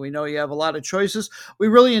listening. We know you have a lot of choices. We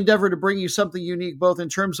really endeavor to bring you something unique, both in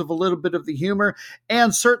terms of a little bit of the humor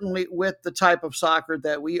and certainly with the type of soccer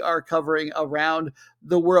that we are covering around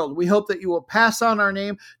the world. We hope that you will pass on our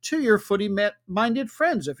name to your footy-minded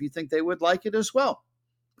friends if you think they would like it as well.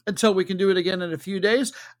 Until we can do it again in a few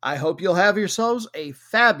days, I hope you'll have yourselves a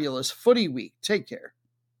fabulous footy week. Take care.